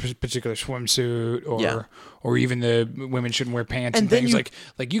a particular swimsuit Yeah. or even the women shouldn't wear pants and then things you-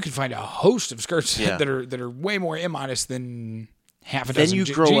 like you can find a host of skirts Yeah. that are way more immodest than half a Then dozen you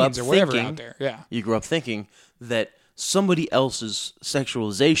grow up jeans or whatever thinking, out there. Yeah. You grow up thinking that somebody else's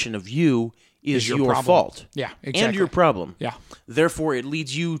sexualization of you is your problem. fault. Yeah, exactly. And your problem. Yeah. Therefore, it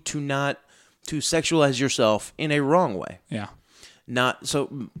leads you to sexualize yourself in a wrong way. Yeah. Not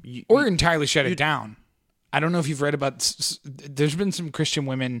so. Or entirely shut it down. I don't know if you've read about. There's been some Christian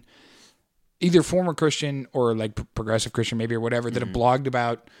women, either former Christian or like progressive Christian, maybe or whatever, that have blogged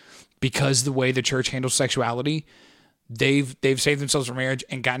about because the way the church handles sexuality, they've saved themselves from marriage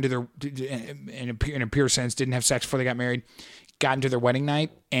and gotten to their in a pure sense didn't have sex before they got married, got into their wedding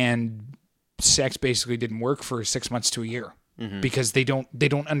night, and sex basically didn't work for 6 months to a year. Because they don't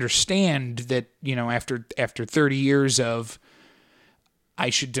understand that, after 30 years of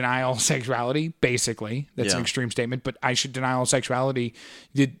I should deny all sexuality, basically. That's an extreme statement, but I should deny all sexuality.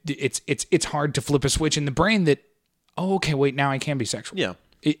 It's hard to flip a switch in the brain that, oh, okay, wait, now I can be sexual. Yeah.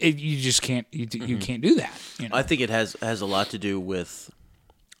 You just can't. You can't do that. I think it has a lot to do with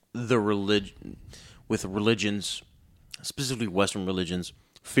with religions, specifically Western religions,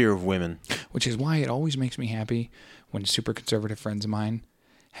 fear of women. Which is why it always makes me happy when super conservative friends of mine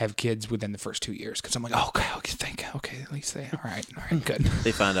have kids within the first 2 years, because I'm like, okay, at least all right, good.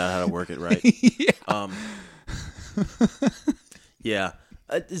 They find out how to work it right. Yeah.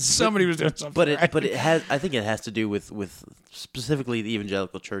 Somebody was doing something, but it has. I think it has to do with specifically the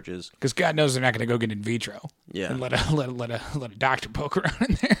evangelical churches, because God knows they're not going to go get in vitro. Yeah. And let a doctor poke around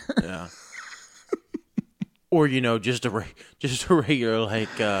in there. Yeah. Or just a regular like.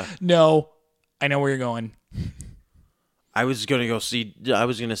 No, I know where you're going. I was going to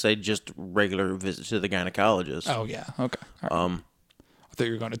say just regular visit to the gynecologist. Oh yeah, okay. All right. I thought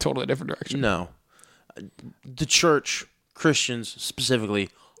you were going a totally different direction. No, the church, Christians specifically.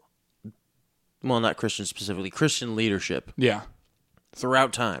 Well, not Christians specifically. Christian leadership. Yeah.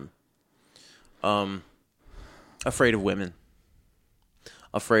 Throughout time. Afraid of women.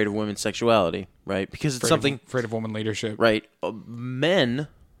 Afraid of women's sexuality, right? Because it's afraid of woman leadership, right? Men,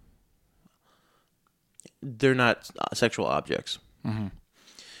 they're not sexual objects,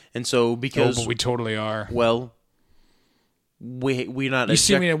 and so because but we totally are. Well, we're not. You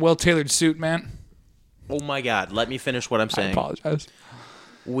see me in a well-tailored suit, man. Oh my God! Let me finish what I'm saying. I apologize.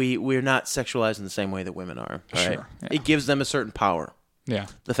 We're not sexualized in the same way that women are. Right? Sure, yeah. It gives them a certain power. Yeah.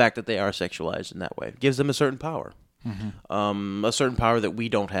 The fact that they are sexualized in that way gives them a certain power. A certain power that we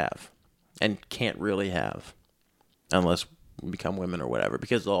don't have and can't really have unless we become women or whatever,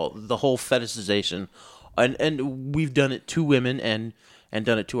 because the whole fetishization and we've done it to women and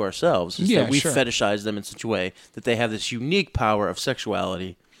done it to ourselves. Yeah, we've sure. fetishized them in such a way that they have this unique power of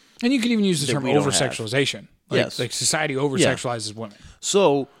sexuality. And you can even use the term we don't have. over-sexualization. Yes. Like society over-sexualizes women.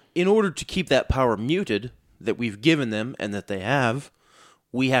 So in order to keep that power muted that we've given them and that they have,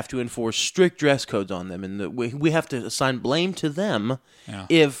 we have to enforce strict dress codes on them, and we have to assign blame to them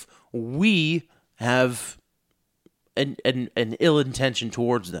if we have an ill intention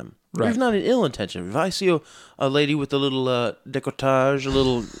towards them. Right. If not an ill intention. If I see a lady with a little decolletage,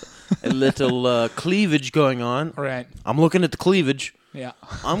 a little cleavage going on, Right. I'm looking at the cleavage. Yeah.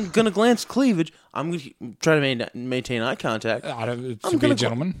 I'm gonna glance cleavage. I'm gonna try to maintain eye contact. To be a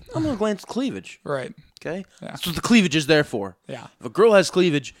gentleman. I'm gonna glance cleavage. Right. Okay? Yeah. That's what the cleavage is there for. Yeah. If a girl has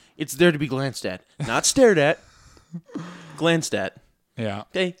cleavage, it's there to be glanced at. Not stared at. Glanced at. Yeah.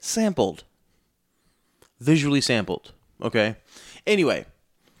 Okay? Sampled. Visually sampled. Okay? Anyway.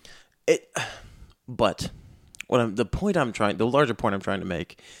 But the larger point I'm trying to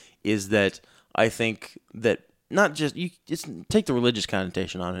make is that I think that not just take the religious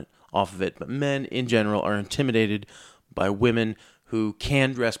connotation off of it, but men in general are intimidated by women who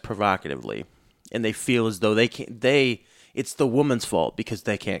can dress provocatively. And they feel as though it's the woman's fault because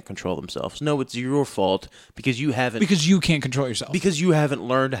they can't control themselves. No, it's your fault because you can't control yourself. Because you haven't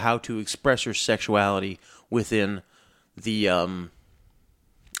learned how to express your sexuality within the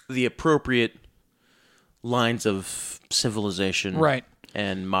appropriate lines of civilization, right,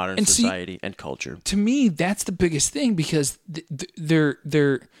 and modern society and culture. To me, that's the biggest thing, because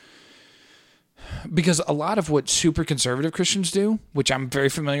because a lot of what super conservative Christians do, which I'm very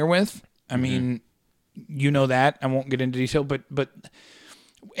familiar with, I mean, you know that. I won't get into detail, but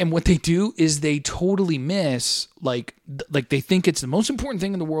and what they do is they totally miss like they think it's the most important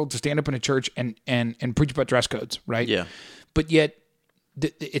thing in the world to stand up in a church and preach about dress codes, right? Yeah. But yet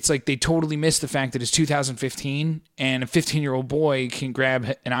it's like they totally miss the fact that it's 2015 and a 15-year-old boy can grab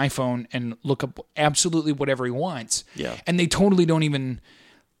an iPhone and look up absolutely whatever he wants. Yeah. And they totally don't even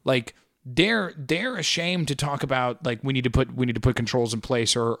like they're ashamed to talk about like we need to put controls in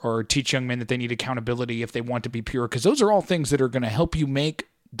place or teach young men that they need accountability if they want to be pure, because those are all things that are going to help you make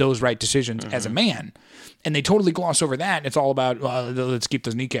those right decisions as a man. And they totally gloss over that. And it's all about let's keep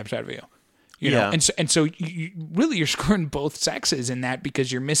those kneecaps out of you. You know, and so you're screwing both sexes in that,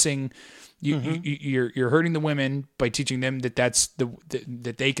 because you're missing, you're hurting the women by teaching them that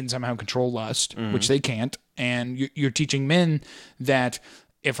that they can somehow control lust, which they can't, and you're teaching men that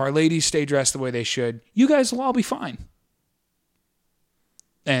if our ladies stay dressed the way they should, you guys will all be fine.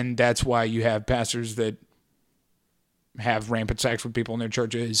 And that's why you have pastors that have rampant sex with people in their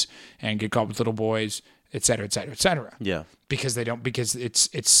churches and get caught with little boys, et cetera, et cetera, et cetera. Yeah. Because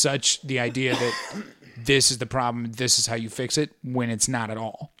it's such the idea that this is the problem, this is how you fix it, when it's not at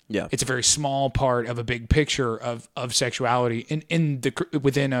all. Yeah. It's a very small part of a big picture of sexuality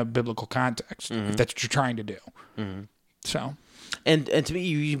within a biblical context, if that's what you're trying to do. Mm-hmm. So. And to me,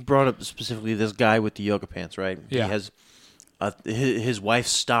 you brought up specifically this guy with the yoga pants, right? Yeah. He has his wife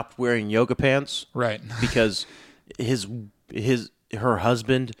stopped wearing yoga pants, right? Because her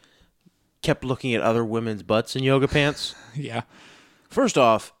husband kept looking at other women's butts in yoga pants. Yeah. First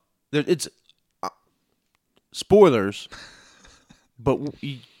off, it's spoilers, but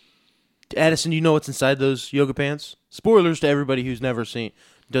Addison, you know what's inside those yoga pants? Spoilers to everybody who's never seen,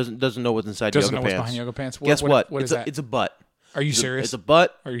 doesn't know what's inside yoga pants. Doesn't know what's behind yoga pants. Guess what? What is that? It's a butt. Are you serious? It's a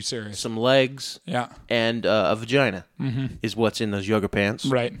butt. Are you serious? Some legs. Yeah. And a vagina is what's in those yoga pants.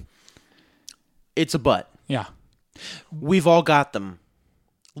 Right. It's a butt. Yeah. We've all got them.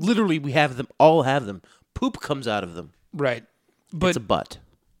 Literally, we have them. All have them. Poop comes out of them. Right. But it's a butt.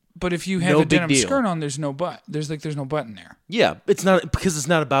 But if you have a denim skirt on, there's no butt. There's no butt in there. Yeah, it's not, because it's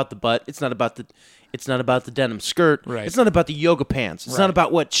not about the butt. It's not about the denim skirt. Right. It's not about the yoga pants. It's not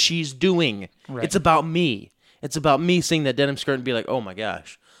about what she's doing. Right. It's about me. It's about me seeing that denim skirt and be like, oh my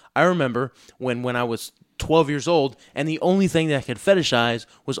gosh. I remember when I was 12 years old, and the only thing that I could fetishize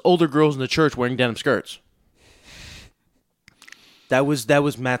was older girls in the church wearing denim skirts. That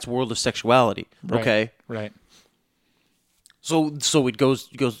was Matt's world of sexuality. Okay? Right. So it goes.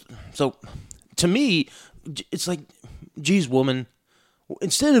 So to me, it's like, geez, woman,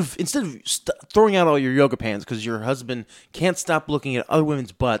 instead of throwing out all your yoga pants because your husband can't stop looking at other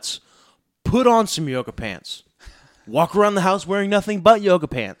women's butts, put on some yoga pants. Walk around the house wearing nothing but yoga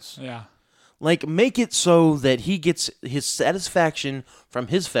pants. Yeah. Like, make it so that he gets his satisfaction from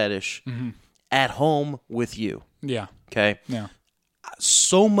his fetish at home with you. Yeah. Okay? Yeah.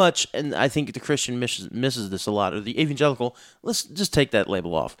 So much, and I think the Christian misses this a lot, or the evangelical, let's just take that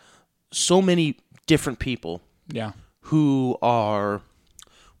label off. So many different people who are,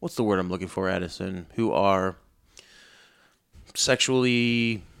 what's the word I'm looking for, Addison? Who are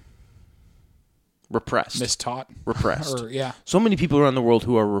sexually repressed. Mistaught. Repressed. Yeah. So many people around the world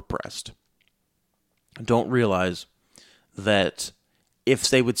who are repressed don't realize that if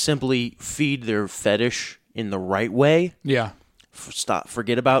they would simply feed their fetish in the right way,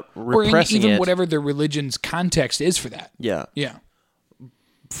 forget about repressing or even it. whatever their religion's context is for that. Yeah. Yeah.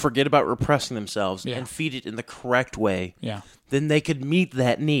 Forget about repressing themselves and feed it in the correct way. Yeah. Then they could meet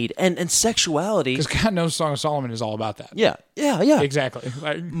that need. And sexuality, because God knows Song of Solomon is all about that. Yeah. Exactly.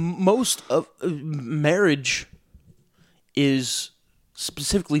 Like, most of marriage is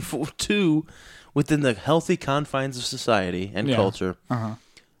specifically for two within the healthy confines of society and culture.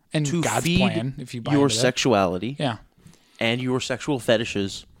 And to God's feed plan, if you buy your into that. sexuality Yeah. and your sexual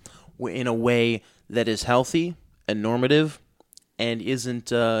fetishes in a way that is healthy and normative and isn't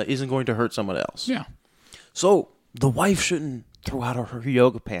going to hurt someone else. Yeah. So the wife shouldn't throw out her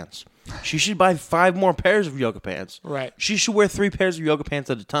yoga pants. She should buy 5 more pairs of yoga pants. Right. She should wear 3 pairs of yoga pants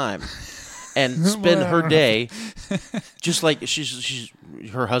at a time, and spend her day just like she's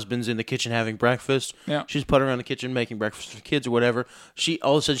her husband's in the kitchen having breakfast. Yeah. She's putting around the kitchen making breakfast for the kids or whatever. She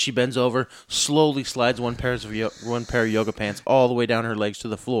all of a sudden she bends over, slowly slides one pair of yoga pants all the way down her legs to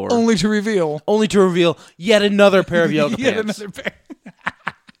the floor, Only to reveal yet another pair of yoga yet pants. another pair.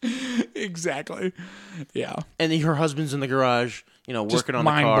 Exactly. Yeah. And her husband's in the garage, Just working on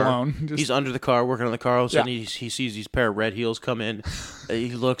the mind car. blown. He's under the car, working on the car. All of a sudden, Yeah. he sees these pair of red heels come in. He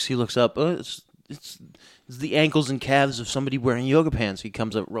looks up. It's the ankles and calves of somebody wearing yoga pants. He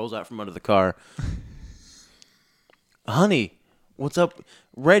comes up, rolls out from under the car. Honey, What's up?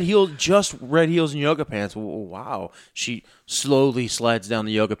 Red heels, just red heels and yoga pants. Wow. She slowly slides down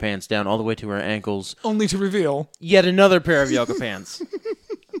the yoga pants down all the way to her ankles. Only to reveal Yet another pair of yoga pants.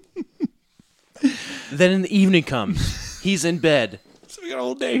 Then in the evening comes. He's in bed. So we got a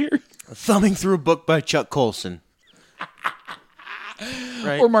whole day here. Thumbing through a book by Chuck Colson.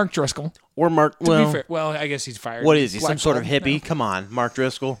 Right? Or Mark Driscoll. Or Mark. To be fair. Well, I guess he's fired. What is he? Black Some sort of Belt? hippie? Come on, Mark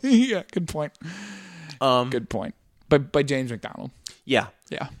Driscoll. Yeah, good point. Good point. But by James McDonald. Yeah.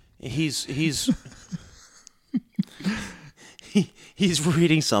 Yeah. He's he's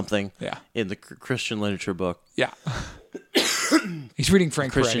reading something. Yeah. In the Christian literature book. Yeah. He's reading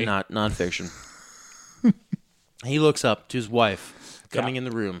Frank Christian, Peretti. nonfiction. He looks up to his wife coming in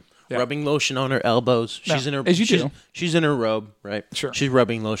the room, rubbing lotion on her elbows. She's in her as you do. She's in her robe, right? Sure. She's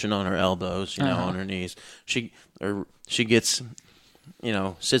rubbing lotion on her elbows, on her knees. She gets,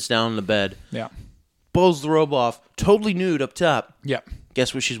 sits down in the bed. Yeah. Pulls the robe off, totally nude up top. Yep.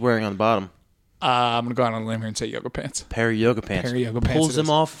 Guess what she's wearing on the bottom? I'm going to go out on a limb here and say yoga pants. Pair of yoga pants. Pair of yoga pants Pulls it them is.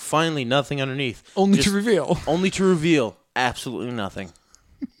 off. Finally, nothing underneath. Only to reveal. Only to reveal absolutely nothing.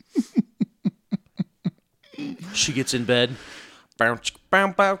 She gets in bed.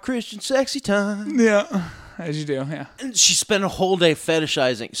 Bow, Christian sexy time. Yeah. As you do, yeah. And she spent a whole day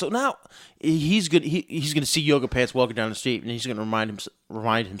fetishizing. So now he's gonna see yoga pants walking down the street, and he's gonna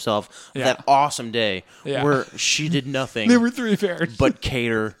remind himself of that awesome day where she did nothing. There were 3 pairs. But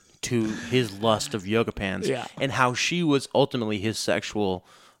cater to his lust of yoga pants, and how she was ultimately his sexual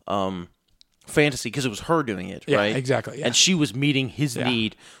fantasy because it was her doing it, right? Exactly. Yeah. And she was meeting his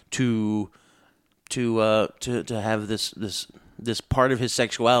need to have this part of his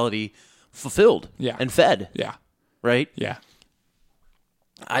sexuality fulfilled and fed. Yeah. Right? Yeah.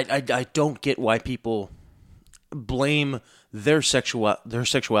 I don't get why people blame their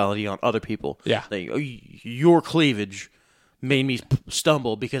sexuality on other people. Yeah. Your cleavage made me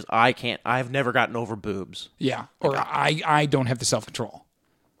stumble because I've never gotten over boobs. Yeah. Or I don't have the self-control.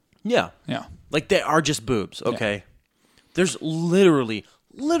 Yeah. Yeah. Like they are just boobs, okay? Yeah. There's literally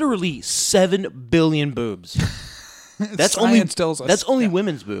 7 billion boobs. That's only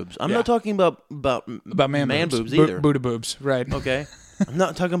women's boobs. I'm not talking about man boobs either. Buddha boobs, right? Okay. I'm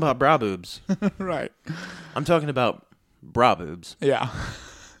not talking about bra boobs. Right. I'm talking about bra boobs. Yeah.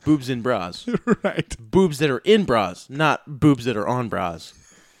 Boobs in bras. Right. Boobs that are in bras, not boobs that are on bras.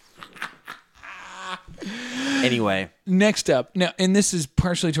 Anyway. Next up, now, and this is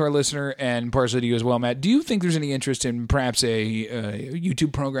partially to our listener and partially to you as well, Matt. Do you think there's any interest in perhaps a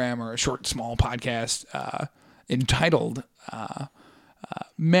YouTube program or a short, small podcast entitled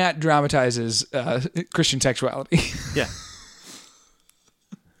Matt Dramatizes Christian Sexuality? Yeah.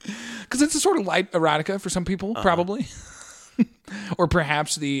 Because it's a sort of light erotica for some people, probably. Or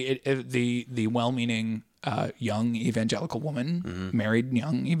perhaps the well-meaning young evangelical woman, married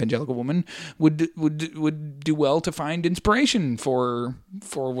young evangelical woman, would do well to find inspiration for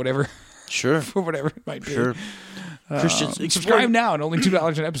whatever. Sure. For whatever it might be. Sure. Subscribe now at only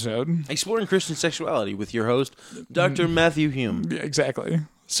 $2 an episode. Exploring Christian Sexuality with your host, Dr. Matthew Hume. Yeah, exactly.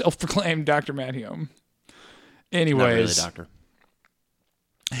 Self-proclaimed Dr. Matt Hume. Anyways. Not really a doctor.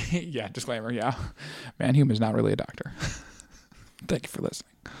 Yeah, disclaimer, yeah. Matt Hume is not really a doctor. Thank you for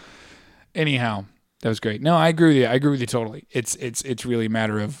listening. Anyhow, that was great. No, I agree with you. I agree with you totally. It's really a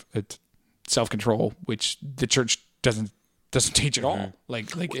matter of self-control, which the church doesn't teach at all.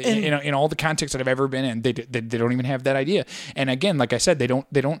 Like in all the contexts that I've ever been in, they don't even have that idea. And again, like I said, they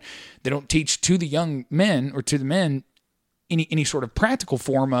don't teach to the young men or to the men any sort of practical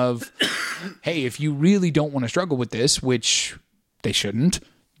form of, hey, if you really don't want to struggle with this, which they shouldn't,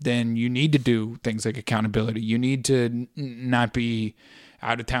 then you need to do things like accountability. You need to not be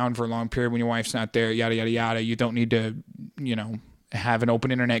out of town for a long period when your wife's not there, yada, yada, yada. You don't need to, have an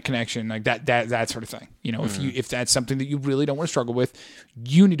open internet connection, like that sort of thing. If that's something that you really don't want to struggle with,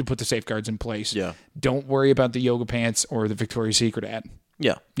 you need to put the safeguards in place. Yeah. Don't worry about the yoga pants or the Victoria's Secret ad.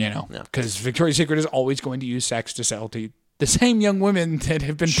 Yeah. Because Victoria's Secret is always going to use sex to sell to the same young women that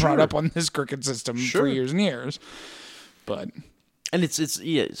have been brought up on this crooked system for years and years. But... And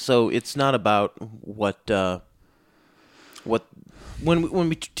so it's not about what when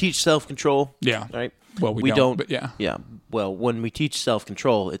we teach self-control, right? Well, we don't, but yeah. Yeah. Well, when we teach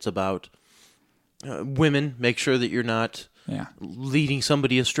self-control, it's about women, make sure that you're not leading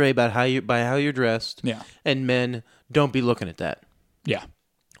somebody astray about how you're dressed. Yeah. And men, don't be looking at that. Yeah.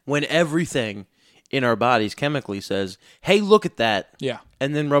 When everything in our bodies chemically says, "Hey, look at that." Yeah.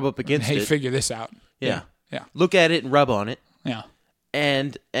 And then rub up against it. Hey, figure this out. Yeah. Yeah. Look at it and rub on it. Yeah.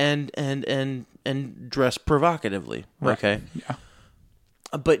 And dress provocatively. Right. Okay. Yeah.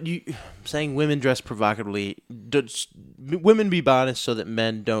 But you saying women dress provocatively, women be modest so that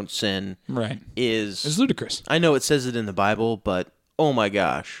men don't sin, right? Is ludicrous. I know it says it in the Bible, but oh my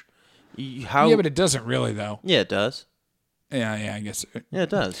gosh, how? Yeah, but it doesn't really though. Yeah, it does. Yeah, I guess. Yeah,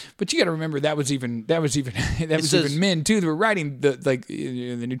 it does. But you got to remember that was even even men too that were writing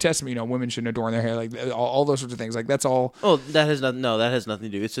in the New Testament. Women shouldn't adorn their hair, like all those sorts of things. Like that's all. Oh, that has nothing. No, that has nothing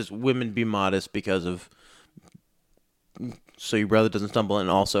to do. It says women be modest because of. So your brother doesn't stumble,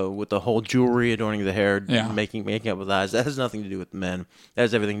 and also with the whole jewelry adorning the hair, making up with eyes. That has nothing to do with men. That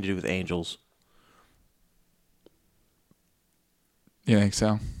has everything to do with angels. You think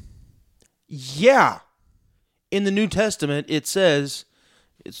so? Yeah. In the New Testament, it says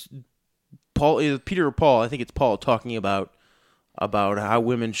it's Paul, either Peter or Paul. I think it's Paul talking about how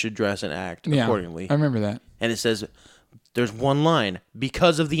women should dress and act accordingly. I remember that. And it says there's one line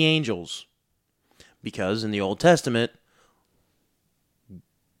because of the angels, because in the Old Testament.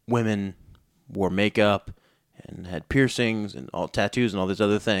 Women wore makeup and had piercings and all tattoos and all these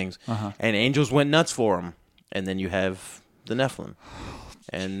other things, and angels went nuts for them. And then you have the Nephilim,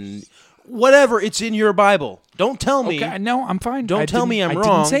 and whatever. It's in your Bible. Don't tell me. Okay, no, I'm fine. Don't tell me I'm wrong.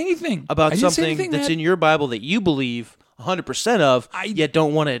 I didn't say anything about something that's in your Bible that you believe 100% of, yet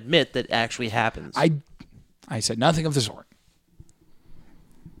don't want to admit that actually happens. I said nothing of the sort.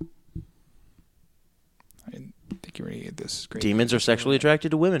 This is great. Demons are sexually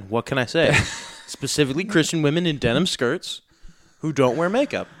attracted to women. What can I say? Specifically, Christian women in denim skirts who don't wear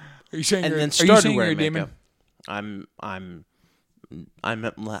makeup. Are you saying and then started wearing makeup? I'm a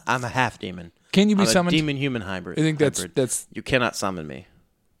half demon. Can you be I'm summoned? A demon human hybrid. I think that's you cannot summon me.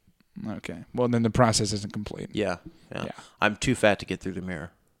 Okay. Well, then the process isn't complete. Yeah. I'm too fat to get through the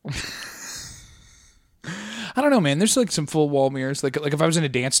mirror. I don't know, man. There's like some full wall mirrors. Like if I was in a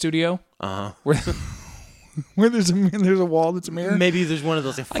dance studio, where there's a wall that's a mirror. Maybe there's one of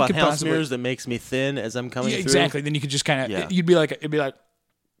those funhouse mirrors that makes me thin as I'm coming through. Exactly. Then you could just kind of it'd be like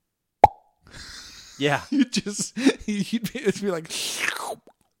yeah. It'd be like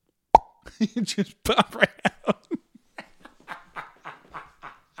you just pop right out.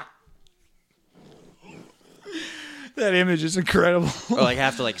 That image is incredible. Or like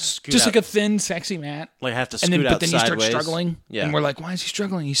have to like scoot just out. like a thin, sexy Matt. Like have to scoot out but then sideways. You start struggling. Yeah. And we're like, why is he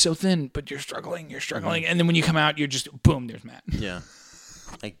struggling? He's so thin, but you're struggling. Mm-hmm. And then when you come out, you're just, boom, there's Matt. Yeah.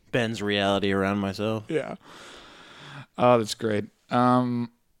 Like bends reality around myself. Yeah. Oh, that's great. All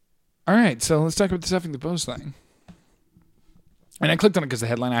right, so let's talk about the stuffing the post thing. And I clicked on it because the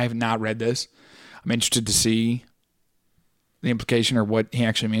headline, I have not read this. I'm interested to see the implication or what he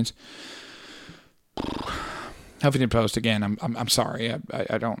actually means. Huffington Post again. I'm sorry.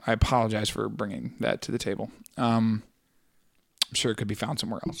 I apologize for bringing that to the table. I'm sure it could be found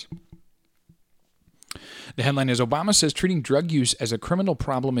somewhere else. The headline is Obama says treating drug use as a criminal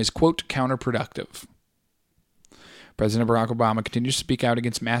problem is quote counterproductive. President Barack Obama continues to speak out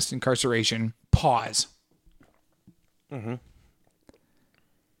against mass incarceration. Pause. Mm-hmm.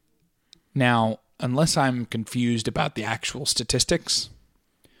 Now, unless I'm confused about the actual statistics,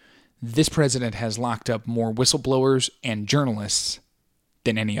 this president has locked up more whistleblowers and journalists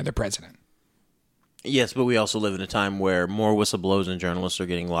than any other president. Yes, but we also live in a time where more whistleblowers and journalists are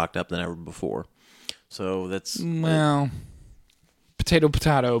getting locked up than ever before. So that's... Well,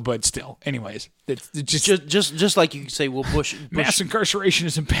 potato, but still. Anyways, it's just like you could say, well, Bush... Mass incarceration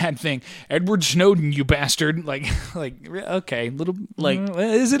is a bad thing. Edward Snowden, you bastard. Like, okay, little... Like,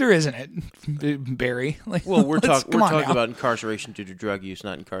 is it or isn't it, Barry? Like, well, we're talking about incarceration due to drug use,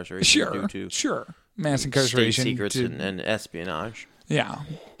 not incarceration due to... Sure, mass incarceration. State secrets and espionage. Yeah.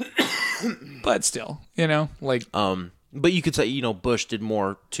 But still, like... But you could say, Bush did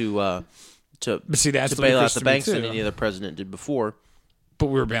more to bail out the banks than any other president did before. But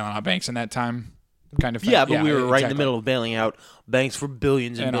we were bailing out banks in that time, kind of thing. Yeah, but we were right in the middle of bailing out banks for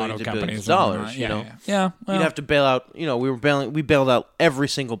billions and billions and billions of dollars. Yeah. Well, you'd have to bail out. We bailed out every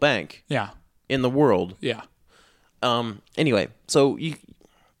single bank. Yeah. In the world. Yeah. Anyway, so it's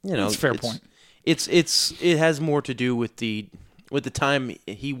a fair point. It has more to do with the time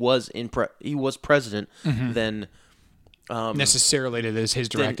he was president than. Necessarily to his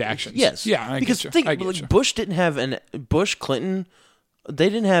direct actions. Yes. Yeah, because Bush didn't have Bush, Clinton, they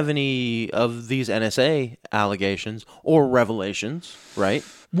didn't have any of these NSA allegations or revelations, right?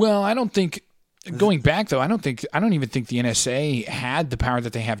 Well, I don't think, going back though, I don't even think the NSA had the power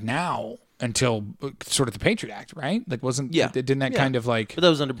that they have now until sort of the Patriot Act, right? Like didn't that kind of like... But that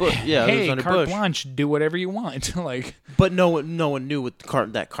was under Bush. Yeah, hey, that was under carte Bush. blanche, do whatever you want. But no one knew what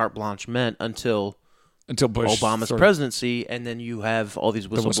that carte blanche meant until Bush Obama's presidency, and then you have all these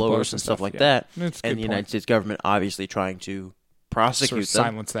whistleblowers and stuff like that, and the United States government obviously trying to prosecute sort of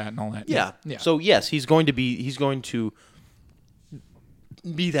them. silence that and all that. Yeah. Yeah. So yes, he's going to be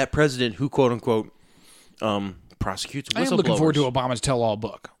that president who quote unquote prosecutes whistleblowers. I am looking forward to Obama's tell-all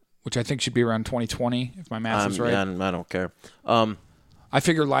book, which I think should be around 2020 if my math is right. Yeah, I don't care. I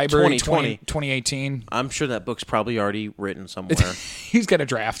figure library 2020. 2018. I'm sure that book's probably already written somewhere. He's got a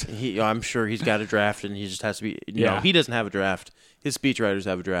draft. I'm sure he's got a draft, and he just has to be. No, he doesn't have a draft. His speechwriters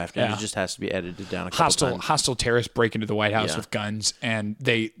have a draft, and it just has to be edited down a couple times. Hostile terrorists break into the White House with guns, and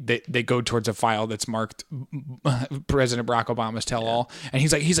they go towards a file that's marked President Barack Obama's tell-all, and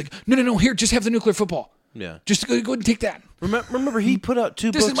he's like, no, here, just have the nuclear football. Yeah, just go ahead and take that. Remember, he put out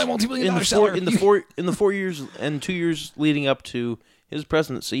two books. This is my multi-million-dollar seller. In the 4 years and 2 years leading up to his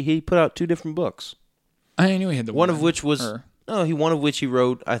presidency, he put out two different books. I knew he had the one of which was one of which he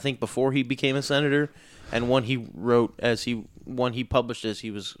wrote, I think, before he became a senator, and one he wrote one he published as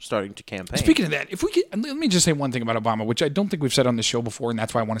he was starting to campaign. Speaking of that, let me just say one thing about Obama, which I don't think we've said on the show before, and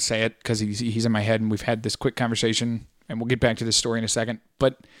that's why I want to say it, because he's in my head, and we've had this quick conversation, and we'll get back to this story in a second.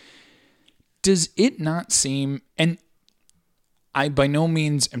 But does it not seem, and I by no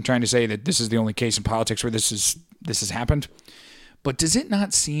means am trying to say that this is the only case in politics where this has happened, but does it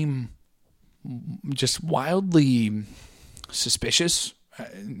not seem just wildly suspicious? I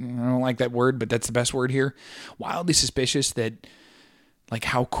don't like that word, but that's the best word here. Wildly suspicious that, like,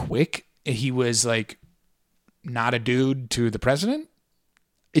 how quick he was, like, not a dude to the president.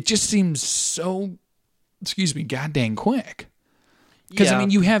 It just seems so, goddamn quick. Because I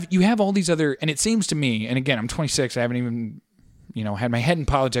mean, you have all these other, and it seems to me, and again, I'm 26. I haven't even, had my head in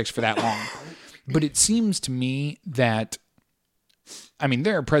politics for that long, but it seems to me that, I mean,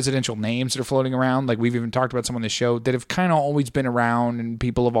 there are presidential names that are floating around. Like, we've even talked about some on the show that have kind of always been around, and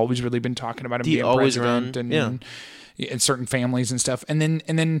people have always really been talking about him being president and certain families and stuff. And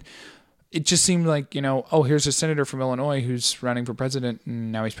then it just seemed like, here's a senator from Illinois who's running for president,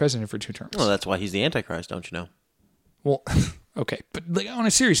 and now he's president for 2 terms. Well, that's why he's the Antichrist, don't you know? Well, okay, but like on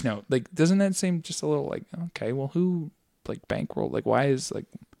a serious note, like, doesn't that seem just a little like, okay, well, who like bankroll? Like, why is like.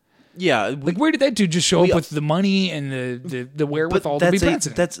 Yeah, like, where did that dude just show up with the money and the wherewithal to be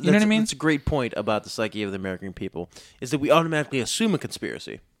president? You know what I mean? That's a great point about the psyche of the American people, is that we automatically assume a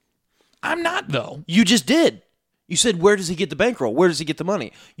conspiracy. I'm not, though. You just did. You said, where does he get the bankroll? Where does he get the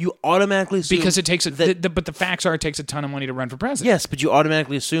money? You automatically assume... Because it takes but the facts are it takes a ton of money to run for president. Yes, but you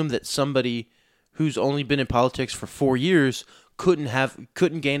automatically assume that somebody who's only been in politics for 4 years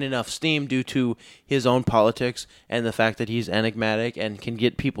couldn't gain enough steam due to his own politics and the fact that he's enigmatic and can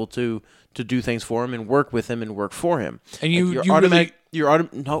get people to do things for him and work with him and work for him. And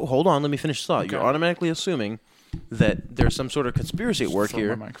no, hold on, let me finish the thought. Okay. You're automatically assuming that there's some sort of conspiracy at work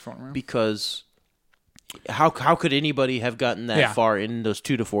here, because how could anybody have gotten that far in those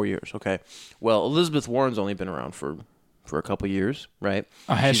 2 to 4 years? Okay, well, Elizabeth Warren's only been around for a couple years, right?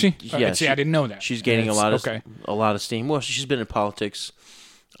 Oh, has she? Yeah, see, I didn't know that. She's gaining a lot of steam. Well, she's been in politics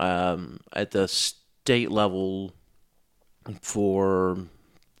at the state level for,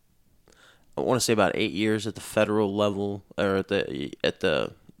 I want to say, about 8 years. At the federal level, or at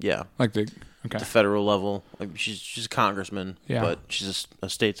the federal level. Like, she's a congressman, but she's a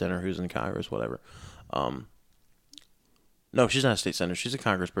state senator who's in Congress, whatever. No, she's not a state senator. She's a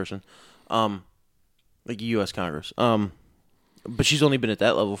congressperson. Like U.S. Congress. But she's only been at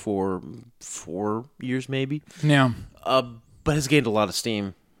that level for 4 years, maybe. Yeah. But has gained a lot of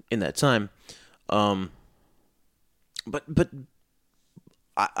steam in that time. But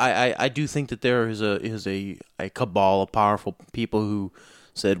I do think that there is a cabal of powerful people who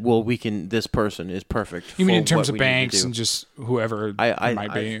said, well, this person is perfect. You mean in terms of banks and just whoever it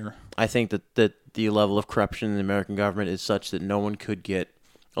might be? I think that the level of corruption in the American government is such that no one could get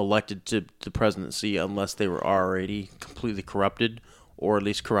elected to the presidency unless they were already completely corrupted, or at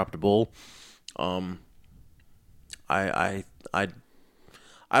least corruptible. I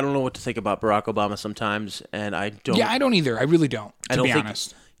don't know what to think about Barack Obama sometimes, and I don't. Yeah, I don't either. I really don't. To be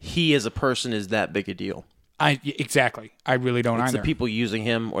honest, he as a person is that big a deal. Exactly. I really don't either. It's the people using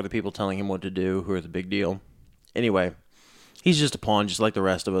him or the people telling him what to do who are the big deal. Anyway, he's just a pawn, just like the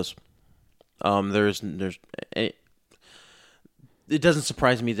rest of us. It doesn't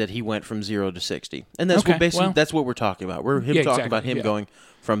surprise me that he went from 0 to 60, and that's that's what we're talking about. We're talking about him going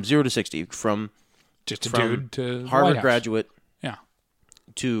from 0 to 60, from just a dude to Harvard graduate,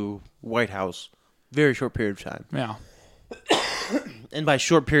 to White House, very short period of time. Yeah, and by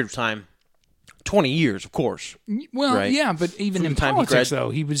short period of time, 20 years, of course. Well, right? Yeah, but even in politics,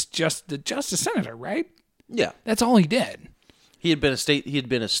 though, he was just a senator, right? Yeah, that's all he did. He had been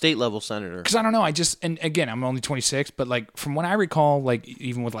a state level senator. Because I don't know, and again, I'm only 26, but like from what I recall, like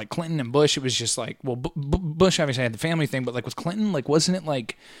even with like Clinton and Bush, it was just like, well, Bush obviously had the family thing, but like with Clinton, like wasn't it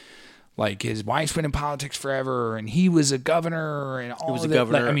like his wife's been in politics forever, and he was a governor, and all of that.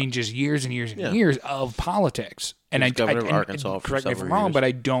 Like, I mean, just years and years and years of politics. And he was governor of Arkansas. Correct me if I'm wrong, but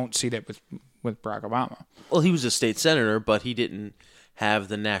I don't see that with Barack Obama. Well, he was a state senator, but he didn't have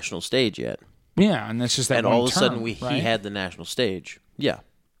the national stage yet. Yeah, and that's just that. And one all of a term, sudden, right? he had the national stage. Yeah,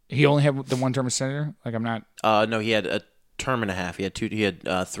 he only had the one term as senator. Like I'm not. No, he had a term and a half. He had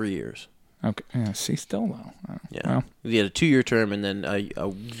 3 years. Okay. Yeah. See, still though. Yeah. Well. He had a 2-year term, and then and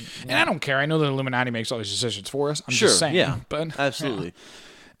I don't care. I know the Illuminati makes all these decisions for us. I'm sure. just saying. Yeah. But absolutely. Yeah.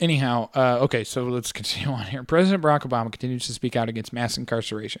 Anyhow, okay, so let's continue on here. President Barack Obama continues to speak out against mass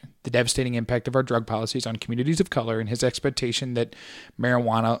incarceration, the devastating impact of our drug policies on communities of color, and his expectation that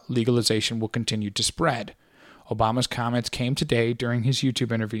marijuana legalization will continue to spread. Obama's comments came today during his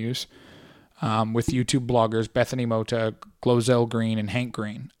YouTube interviews with YouTube bloggers Bethany Mota, Glozell Green, and Hank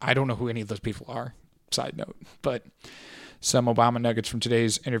Green. I don't know who any of those people are, side note, but some Obama nuggets from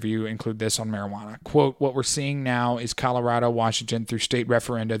today's interview include this on marijuana. Quote, what we're seeing now is Colorado, Washington, through state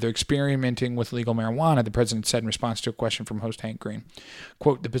referenda. They're experimenting with legal marijuana, the president said in response to a question from host Hank Green.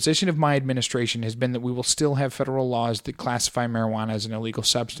 Quote, the position of my administration has been that we will still have federal laws that classify marijuana as an illegal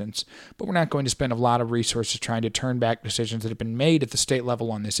substance, but we're not going to spend a lot of resources trying to turn back decisions that have been made at the state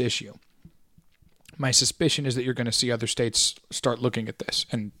level on this issue. My suspicion is that you're going to see other states start looking at this,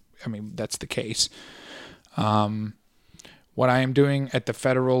 and I mean, that's the case. What I am doing at the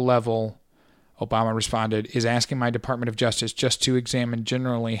federal level, Obama responded, is asking my Department of Justice just to examine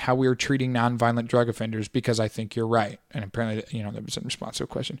generally how we are treating nonviolent drug offenders because I think you're right. And apparently, that was in response to a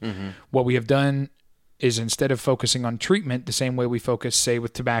question. Mm-hmm. What we have done is instead of focusing on treatment the same way we focus, say,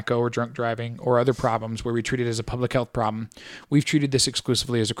 with tobacco or drunk driving or other problems where we treat it as a public health problem, we've treated this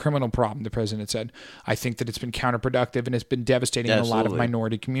exclusively as a criminal problem, the president said. I think that it's been counterproductive and it's been devastating in a lot of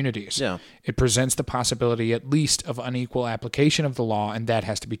minority communities. Yeah. It presents the possibility, at least, of unequal application of the law, and that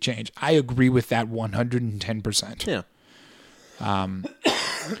has to be changed. I agree with that 110%. Yeah.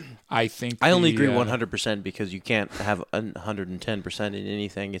 I think I only agree 100% because you can't have 110% in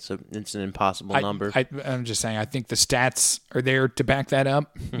anything. It's an impossible number. I'm just saying. I think the stats are there to back that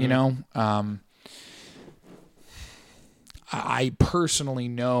up. Mm-hmm. I personally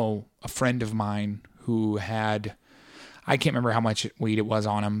know a friend of mine who had, I can't remember how much weed it was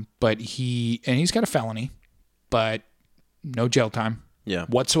on him, but he's got a felony, but no jail time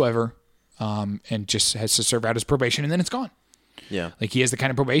whatsoever, and just has to serve out his probation, and then it's gone. Yeah. Like, he has the kind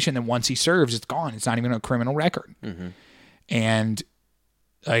of probation that once he serves, it's gone. It's not even a criminal record. Mm-hmm. And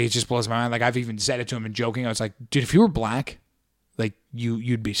it just blows my mind. Like, I've even said it to him in joking. I was like, dude, if you were black, like,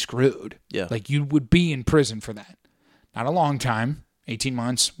 you'd be screwed. Yeah. Like, you would be in prison for that. Not a long time, 18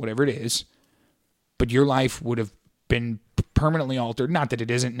 months, whatever it is. But your life would have been permanently altered. Not that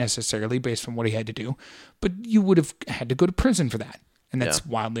it isn't necessarily based on what he had to do, but you would have had to go to prison for that. And that's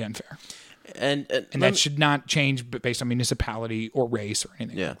wildly unfair. And that should not change based on municipality or race or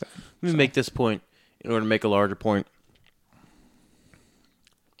anything like that. Let me make this point in order to make a larger point.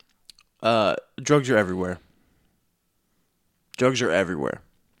 Drugs are everywhere. Drugs are everywhere.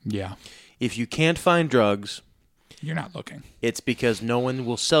 Yeah. If you can't find drugs, you're not looking. It's because no one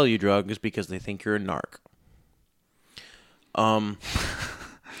will sell you drugs because they think you're a narc.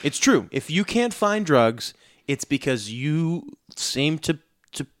 It's true. If you can't find drugs, it's because you seem to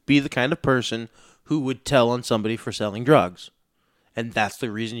be the kind of person who would tell on somebody for selling drugs. And that's the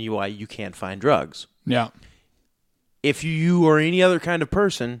reason why you can't find drugs. Yeah. If you are any other kind of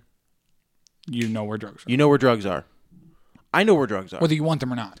person, you know where drugs are. You know where drugs are. I know where drugs are. Whether you want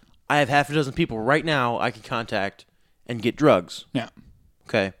them or not. I have half a dozen people right now I can contact and get drugs. Yeah.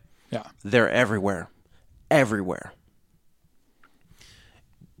 Okay? Yeah. They're everywhere. Everywhere.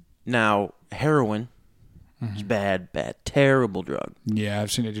 Now, heroin is bad, terrible drug. Yeah,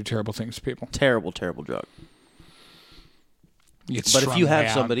 I've seen it do terrible things to people. Terrible, terrible drug. But if you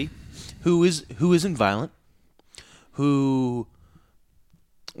have somebody who isn't violent, who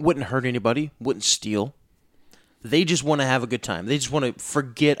wouldn't hurt anybody, wouldn't steal, they just want to have a good time. They just want to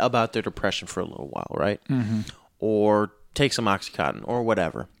forget about their depression for a little while, right? Mm-hmm. Or take some Oxycontin or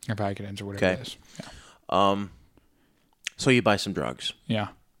whatever. Or Vicodins or whatever it is. Yeah. So you buy some drugs. Yeah.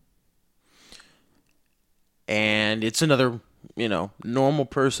 And it's another, normal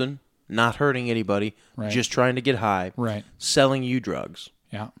person, not hurting anybody, just trying to get high, selling you drugs.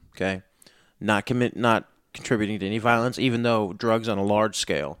 Yeah. Okay? Not contributing to any violence, even though drugs on a large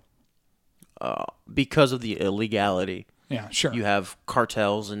scale, because of the illegality. Yeah, sure. You have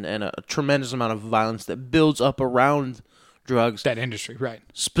cartels and a tremendous amount of violence that builds up around drugs. That industry, right.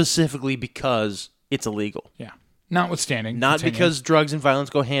 Specifically because it's illegal. Yeah. Notwithstanding. Not continue. because drugs and violence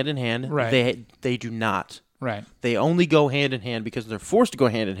go hand in hand. Right. They do not. Right. They only go hand in hand because they're forced to go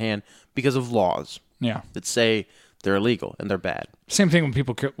hand in hand because of laws Yeah. that say they're illegal and they're bad. Same thing when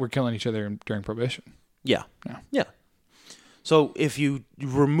people were killing each other during Prohibition. Yeah. Yeah. Yeah. So if you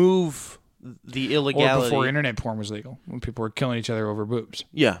remove the illegality... Or before internet porn was legal, when people were killing each other over boobs.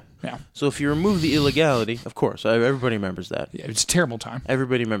 Yeah. Yeah. So if you remove the illegality, of course, everybody remembers that. Yeah, it's a terrible time.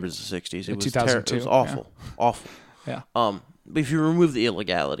 Everybody remembers the 60s. It was 2002. It was awful. Yeah. Awful. Yeah. But if you remove the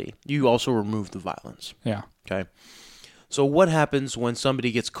illegality, you also remove the violence. Yeah. Okay. So what happens when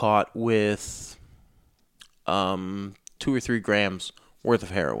somebody gets caught with 2 or 3 grams worth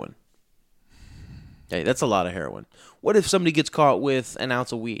of heroin? Okay, that's a lot of heroin. What if somebody gets caught with an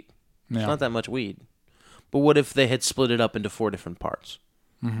ounce of weed? Yeah. It's not that much weed. But what if they had split it up into 4 different parts?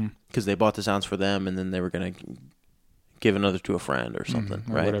 Because they bought this ounce for them, and then they were going to give another to a friend or something,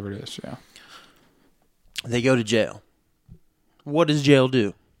 Or right? whatever it is, yeah. They go to jail. What does jail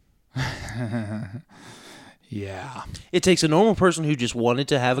do? Yeah. It takes a normal person who just wanted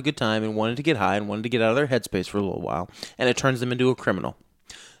to have a good time and wanted to get high and wanted to get out of their headspace for a little while, and it turns them into a criminal.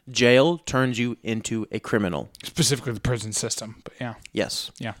 Jail turns you into a criminal. Specifically the prison system, but yeah. Yes.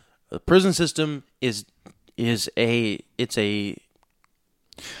 Yeah. The prison system is a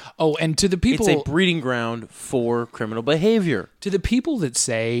Oh, and to the people... It's a breeding ground for criminal behavior. To the people that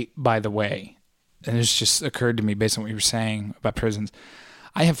say, by the way, and this just occurred to me based on what you were saying about prisons,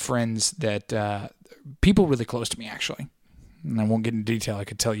 I have friends that, people really close to me actually, and I won't get into detail, I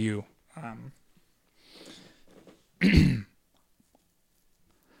could tell you,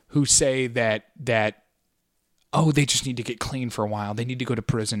 who say that oh, they just need to get clean for a while. They need to go to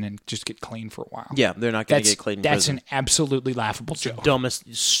prison and just get clean for a while. Yeah, they're not going to get clean in That's prison. an absolutely laughable joke.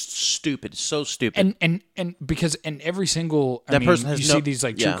 Dumbest, stupid, so stupid. And because in every single person has you no- see these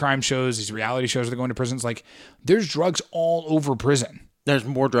like true yeah. crime shows, these reality shows that go into prisons, like there's drugs all over prison. There's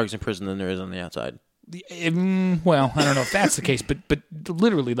more drugs in prison than there is on the outside. Well, I don't know if that's the case, but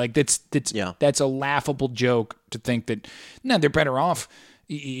literally, like that's a laughable joke to think that no, they're better off,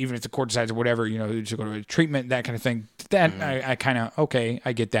 even if the court decides or whatever, to go to a treatment, that kind of thing. That I kind of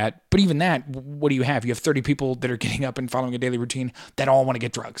I get that, but even that, what do you have? You have 30 people that are getting up and following a daily routine that all want to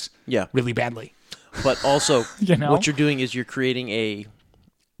get drugs, really badly. But also, what you're doing is you're creating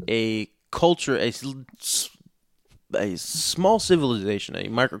a culture, a small civilization, a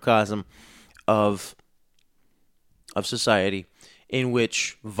microcosm of society in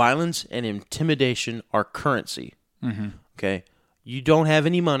which violence and intimidation are currency. Mm-hmm. Okay, you don't have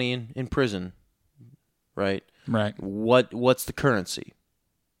any money in prison, right? Right. What's the currency?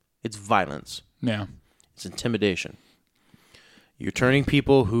 It's violence. Yeah. It's intimidation. You're turning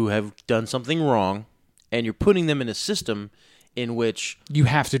people who have done something wrong, and you're putting them in a system in which you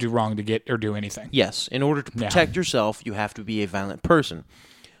have to do wrong to get or do anything. Yes, in order to protect yourself, you have to be a violent person.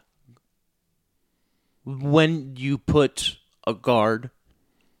 When you put a guard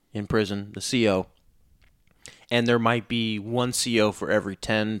in prison, the CO, and there might be one CO for every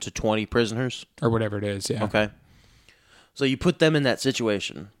 10 to 20 prisoners. Or whatever it is, yeah. Okay. So you put them in that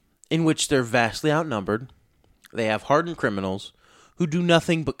situation in which they're vastly outnumbered. They have hardened criminals who do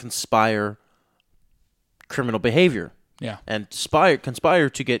nothing but conspire criminal behavior. Yeah. And conspire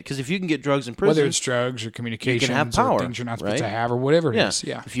to get... Because if you can get drugs in prison... Whether it's drugs or communications you can have power, or things you're not supposed right? to have or whatever it is.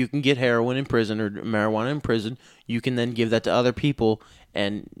 Yeah. If you can get heroin in prison or marijuana in prison, you can then give that to other people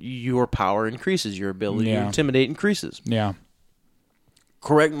and your power increases. Your ability to intimidate increases. Yeah.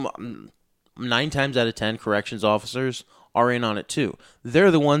 Correct. 9 times out of 10, corrections officers are in on it too.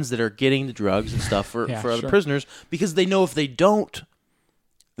 They're the ones that are getting the drugs and stuff for other prisoners because they know if they don't,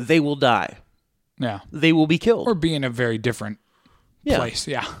 they will die. Yeah. They will be killed. Or be in a very different place.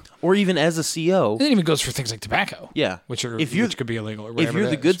 Yeah. Or even as a CO. It even goes for things like tobacco. Yeah. Which could be illegal or whatever. If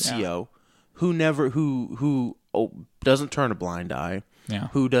you're the good CO who doesn't turn a blind eye,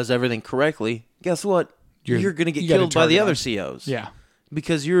 who does everything correctly, guess what? You're going to get killed by the other COs. Yeah.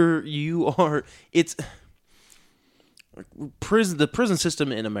 Because the prison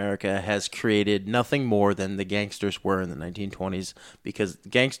system in America has created nothing more than the gangsters were in the 1920s because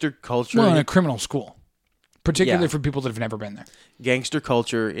gangster culture... Well, in a criminal school. Particularly for people that have never been there. Gangster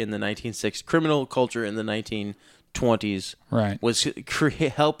culture in the 1960s, criminal culture in the 1920s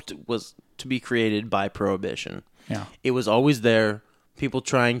was to be created by Prohibition. Yeah. It was always there, people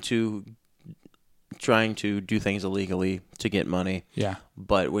trying to do things illegally to get money. Yeah.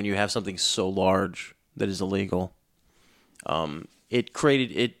 But when you have something so large that is illegal... it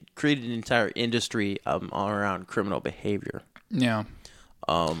created an entire industry around criminal behavior. Yeah.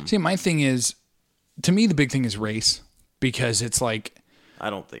 See, my thing is, to me, the big thing is race. because it's like, I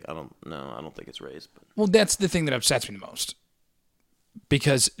don't think it's raised. But. well, that's the thing that upsets me the most.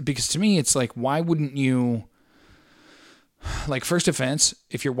 Because to me, it's like, why wouldn't you, like, first offense,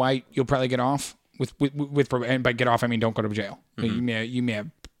 if you're white, you'll probably get off with and by get off, I mean, don't go to jail. You may have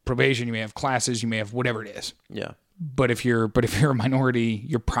probation, you may have classes, you may have whatever it is. Yeah. But if you're a minority,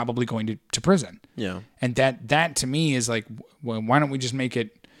 you're probably going to prison. Yeah. And that to me is like, well, why don't we just make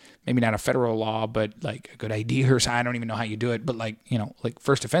it, maybe not a federal law, but like a good idea or something. I don't even know how you do it, but like, like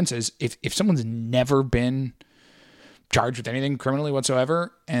first offenses, if someone's never been charged with anything criminally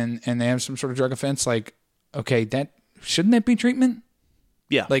whatsoever and they have some sort of drug offense, like, okay, shouldn't that be treatment?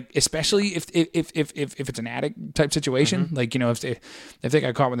 Yeah. Like, especially if it's an addict type situation, like, if they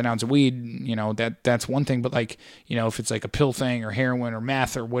got caught with an ounce of weed, that's one thing. But like, if it's like a pill thing or heroin or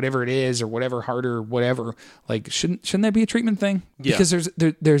meth or whatever it is or whatever, harder, whatever, like, shouldn't that be a treatment thing? Yeah. Because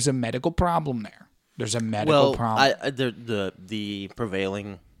there's a medical problem there. There's a medical problem. The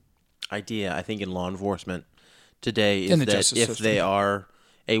prevailing idea, I think, in law enforcement today is that if they are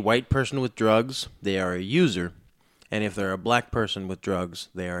a white person with drugs, they are a user. And if they're a black person with drugs,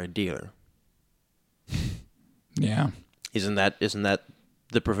 they are a dealer. Yeah. Isn't that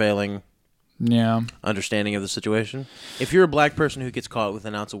the prevailing understanding of the situation? If you're a black person who gets caught with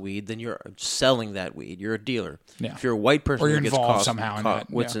an ounce of weed, then you're selling that weed. You're a dealer. Yeah. If you're a white person who gets caught somehow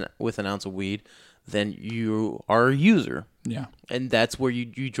with an ounce of weed, then you are a user. Yeah. And that's where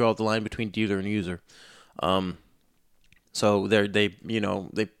you draw the line between dealer and user. So they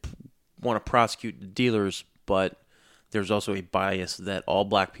want to prosecute the dealers, but there's also a bias that all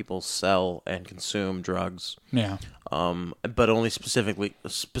black people sell and consume drugs. Yeah. But only specific white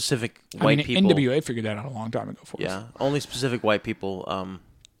people. NWA figured that out a long time ago for us. Yeah. Only specific white people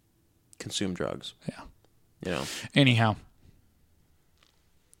consume drugs. Yeah. Anyhow.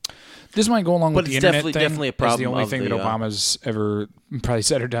 This might go along with the internet thing. Definitely a problem. It's the only thing that Obama's ever probably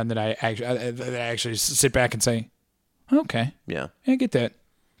said or done that I actually sit back and say, okay. Yeah. I get that.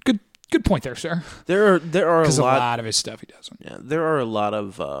 Good point there, sir. There are because a lot of his stuff he doesn't. Yeah, there are a lot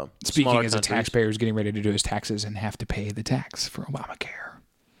of speaking as a taxpayer who's getting ready to do his taxes and have to pay the tax for Obamacare.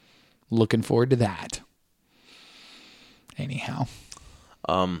 Looking forward to that. Anyhow,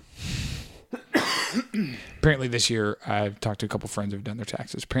 apparently this year I've talked to a couple friends who've done their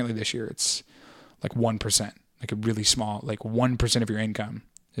taxes. Apparently this year it's like 1%, like a really small, like 1% of your income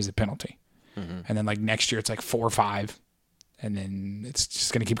is the penalty, and then like next year it's like 4 or 5. And then it's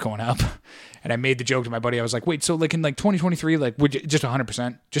just going to keep going up. And I made the joke to my buddy. I was like, wait, so like in like 2023, like would you, just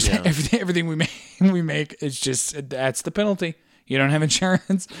 100%? Just everything we make is just, that's the penalty. You don't have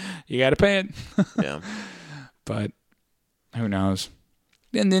insurance. You got to pay it. Yeah. But who knows?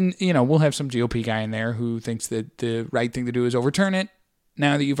 And then, we'll have some GOP guy in there who thinks that the right thing to do is overturn it.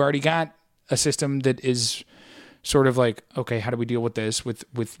 Now that you've already got a system that is sort of like, okay, how do we deal with this with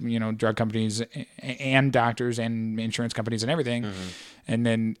drug companies and doctors and insurance companies and everything, and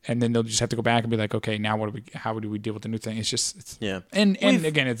then they'll just have to go back and be like, okay, now how do we deal with the new thing? It's and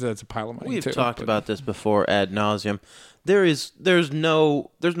again, it's a pile of money. We've talked about this before ad nauseum. There's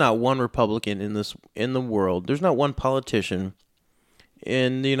not one Republican in the world. There's not one politician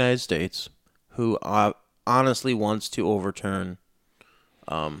in the United States who honestly wants to overturn.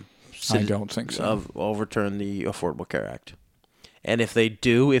 I don't think so. Overturn the Affordable Care Act. And if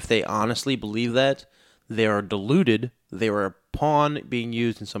they honestly believe that, they are deluded. They are a pawn being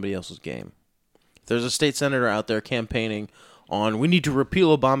used in somebody else's game. If there's a state senator out there campaigning on, we need to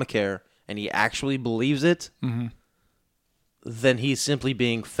repeal Obamacare, and he actually believes it, then he's simply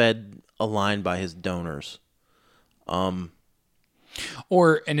being fed a line by his donors. And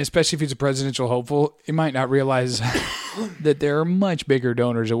especially if he's a presidential hopeful, he might not realize that there are much bigger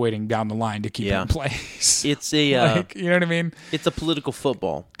donors awaiting down the line to keep him in place. It's a, you know what I mean? It's a political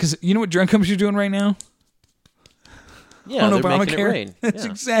football. Because you know what drug companies are doing right now? Yeah, they're making it rain. That's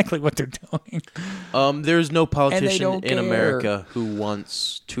exactly what they're doing. There's no politician in America who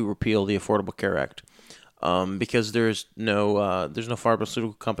wants to repeal the Affordable Care Act. Because there's no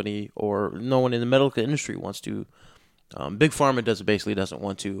pharmaceutical company or no one in the medical industry wants to. Big Pharma basically doesn't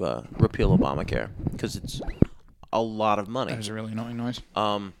want to repeal Obamacare because it's a lot of money. That is a really annoying noise.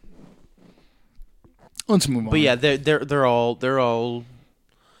 Let's move on. But yeah, they're all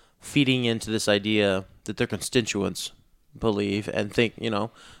feeding into this idea that their constituents believe and think.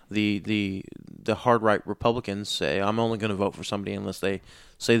 The hard right Republicans say, I'm only going to vote for somebody unless they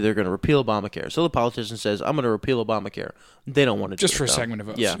say they're going to repeal Obamacare. So the politician says, I'm going to repeal Obamacare. They don't want to just do for it, a segment of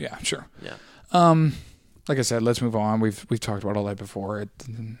votes. Yeah, sure. Yeah. Like I said, let's move on. We've talked about all that before.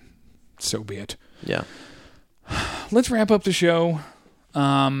 So be it. Yeah. Let's wrap up the show.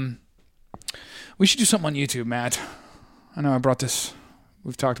 We should do something on YouTube, Matt. I know I brought this.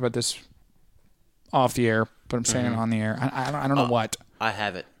 We've talked about this off the air, but I'm saying it on the air. I don't know what. I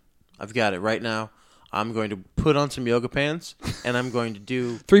have it. I've got it right now. I'm going to put on some yoga pants, and I'm going to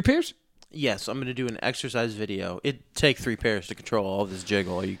do... 3 pairs? Yes, I'm going to do an exercise video. It'd take 3 pairs to control all this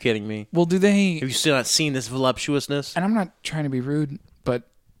jiggle. Are you kidding me? Well, do they... Have you still not seen this voluptuousness? And I'm not trying to be rude, but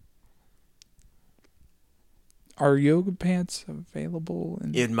are yoga pants available?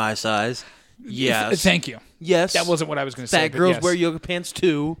 In my size? Yes. Thank you. Yes. That wasn't what I was going to say. Fat girls yes. wear yoga pants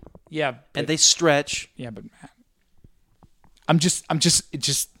too. Yeah. And they stretch. Yeah, but Matt,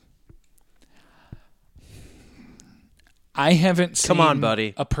 I haven't seen Come on,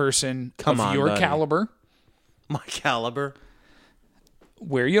 buddy. a person Come of on, your buddy. caliber My caliber.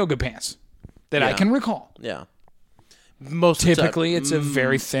 wear yoga pants that I Yeah. can recall. Yeah. Most Typically, of it's the a time.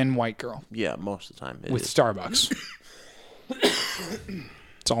 very thin white girl Yeah, most of the time. It with is. Starbucks.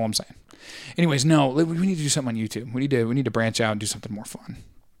 That's all I'm saying. Anyways, no, we need to do something on YouTube. We need to branch out and do something more fun.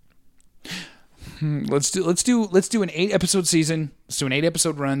 Let's do an 8-episode season. Let's do an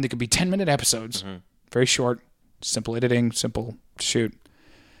 8-episode run. They could be 10-minute episodes. Very short, simple editing, simple shoot.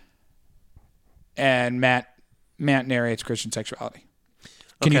 And Matt narrates Christian sexuality.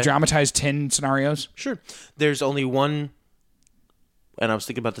 Can you Okay. dramatize 10 scenarios? Sure. There's only one, and I was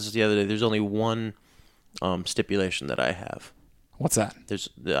thinking about this the other day. There's only one stipulation that I have. What's that?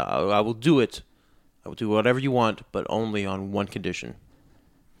 I will do it. I will do whatever you want, but only on one condition.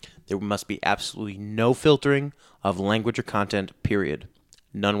 There must be absolutely no filtering of language or content, period.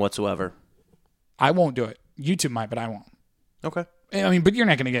 None whatsoever. I won't do it. YouTube might, but I won't. Okay. I mean, but you're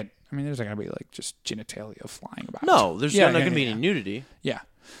not going to get... I mean, there's not going to be like just genitalia flying about. No, there's not going to be any nudity. Yeah.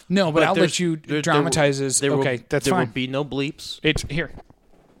 No, but I'll there's- let you there- dramatize as... there will- Okay, that's There fine. will be no bleeps. It's here.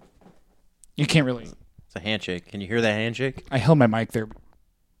 You can't really... It's a handshake. Can you hear that handshake? I held my mic there.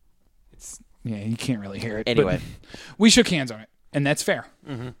 You can't really hear it. but Anyway. we shook hands on it, and that's fair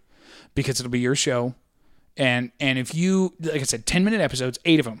because it'll be your show. And if you, like I said, 10-minute episodes,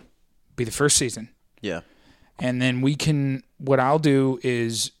 8 of them, be the first season, Yeah. and then we can. What I'll do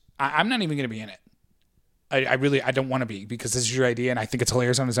is I'm not even going to be in it. I don't want to be because this is your idea, and I think it's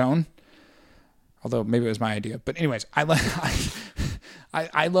hilarious on its own. Although maybe it was my idea, but anyways, I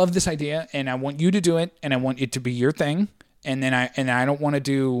love this idea, and I want you to do it, and I want it to be your thing. And then I don't want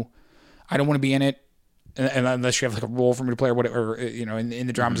to be in it, unless you have like a role for me to play or whatever, in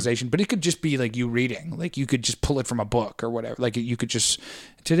the dramatization. But it could just be like you reading, like you could just pull it from a book or whatever. Like you could just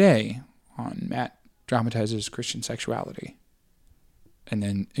today on Matt dramatizes Christian sexuality, and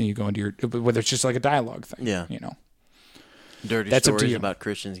then you go into your whether it's just like a dialogue thing. Yeah. Dirty That's up to stories you. about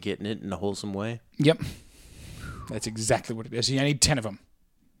Christians getting it in a wholesome way. Yep. That's exactly what it is. I need 10 of them.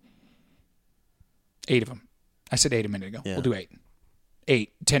 8 of them. I said 8 a minute ago. Yeah. We'll do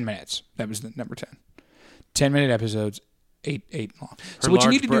 8. 10 minutes. That was the number 10. 10-minute episodes, 8 long. So what you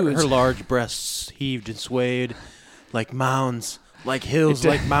need to do is... Her large breasts heaved and swayed like mounds, like hills,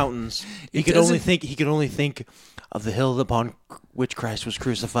 like mountains. He could only think of the hill upon which Christ was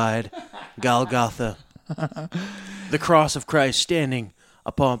crucified, Golgotha. The cross of Christ standing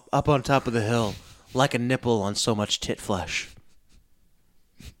up on top of the hill, like a nipple on so much tit flesh.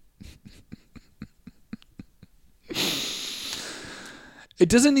 It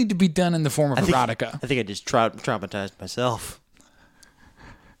doesn't need to be done in the form of erotica. I think I just traumatized myself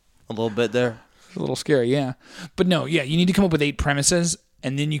a little bit there. It's a little scary, yeah. But no, yeah, you need to come up with 8 premises,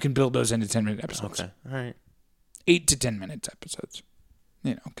 and then you can build those into 10-minute episodes. Okay, all right. 8 to 10 minutes episodes.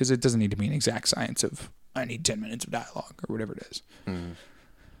 Because it doesn't need to be an exact science of, I need 10 minutes of dialogue, or whatever it is.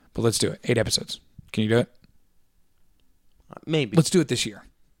 But let's do it. 8 episodes. Can you do it? Maybe. Let's do it this year.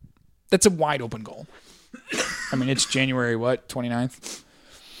 That's a wide open goal. I mean, it's January, 29th?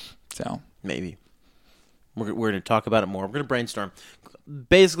 So. Maybe. We're going to talk about it more. We're going to brainstorm.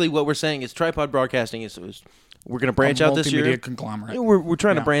 Basically, what we're saying is Tripod Broadcasting is we're going to branch out this year. Multimedia conglomerate. Yeah, we're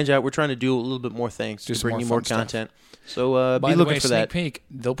trying to branch out. We're trying to do a little bit more things to bring you more fun content. So By be the looking way, for sneak that. peek,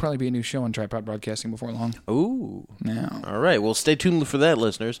 there'll probably be a new show on Tripod Broadcasting before long. Ooh. Yeah. All right. Well, stay tuned for that,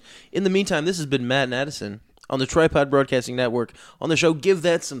 listeners. In the meantime, this has been Matt and Addison on the Tripod Broadcasting Network on the show Give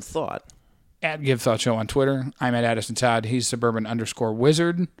That Some Thought. At Give Thought Show on Twitter. I'm at Addison Todd. He's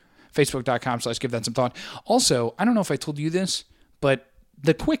suburban_wizard. Facebook.com/Give That Some Thought. Also, I don't know if I told you this, but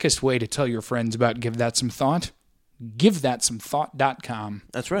the quickest way to tell your friends about Give That Some Thought, givethatsomethought.com.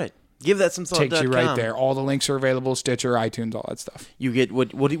 That's right. Give That Some Thought. Takes you right there. All the links are available, Stitcher, iTunes, all that stuff. You get what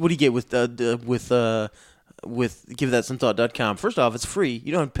do you get with with givethatsomethought.com. First off, it's free.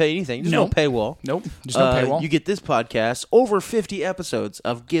 You don't have to pay anything. There's no paywall. Nope. There's no paywall. You get this podcast, over 50 episodes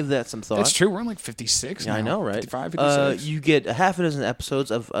of Give That Some Thought. That's true. We're on like 56 now. I know, right? 55, 56. You get a half a dozen episodes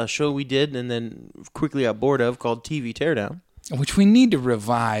of a show we did and then quickly got bored of called TV Teardown. Which we need to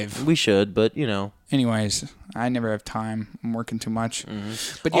revive. We should, but, you know. Anyways, I never have time. I'm working too much.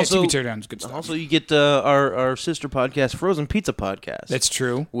 Mm-hmm. But yeah, also, TV Teardown is good stuff. Also, you get our sister podcast, Frozen Pizza Podcast. That's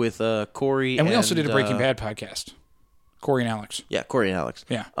true. With Corey and we also did a Breaking Bad podcast. Corey and Alex. Yeah, Corey and Alex.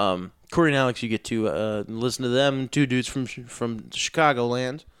 Yeah. Corey and Alex, you get to listen to them, two dudes from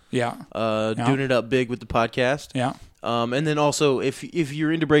Chicagoland. Yeah. Doing it up big with the podcast. Yeah. And then also, if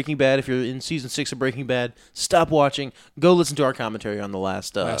you're into Breaking Bad, if you're in season 6 of Breaking Bad, stop watching. Go listen to our commentary on the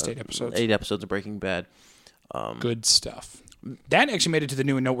last 8 episodes. 8 episodes of Breaking Bad. Good stuff. That actually made it to the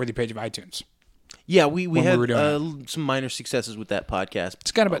new and noteworthy page of iTunes. Yeah, we had some minor successes with that podcast.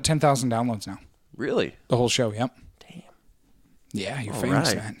 It's got about 10,000 downloads now. Really? The whole show, yep. Damn. Yeah, you're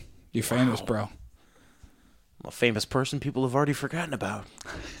famous, man. You're famous, bro. I'm a famous person people have already forgotten about.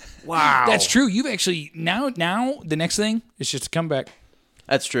 Wow. That's true. You've actually, now the next thing is just to come back.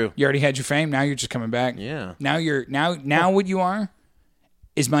 That's true. You already had your fame. Now you're just coming back. Yeah. Now what you are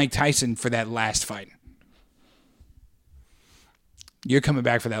is Mike Tyson for that last fight. You're coming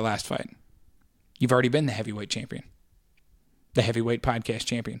back for that last fight. You've already been the heavyweight champion. The heavyweight podcast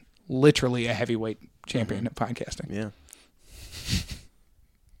champion. Literally a heavyweight champion of podcasting. Yeah.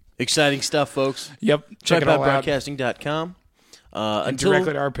 Exciting stuff, folks. Yep. Check it all out. TripodBroadcasting.com. And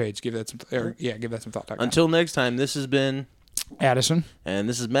directly to our page. Give that some thought. Until next time, this has been Addison. And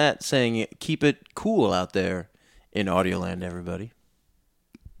this is Matt saying keep it cool out there in Audioland, everybody.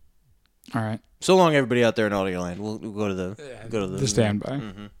 All right. So long, everybody out there in Audioland. We'll go to the standby.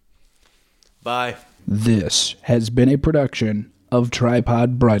 Mm-hmm. Bye. This has been a production of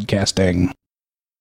Tripod Broadcasting.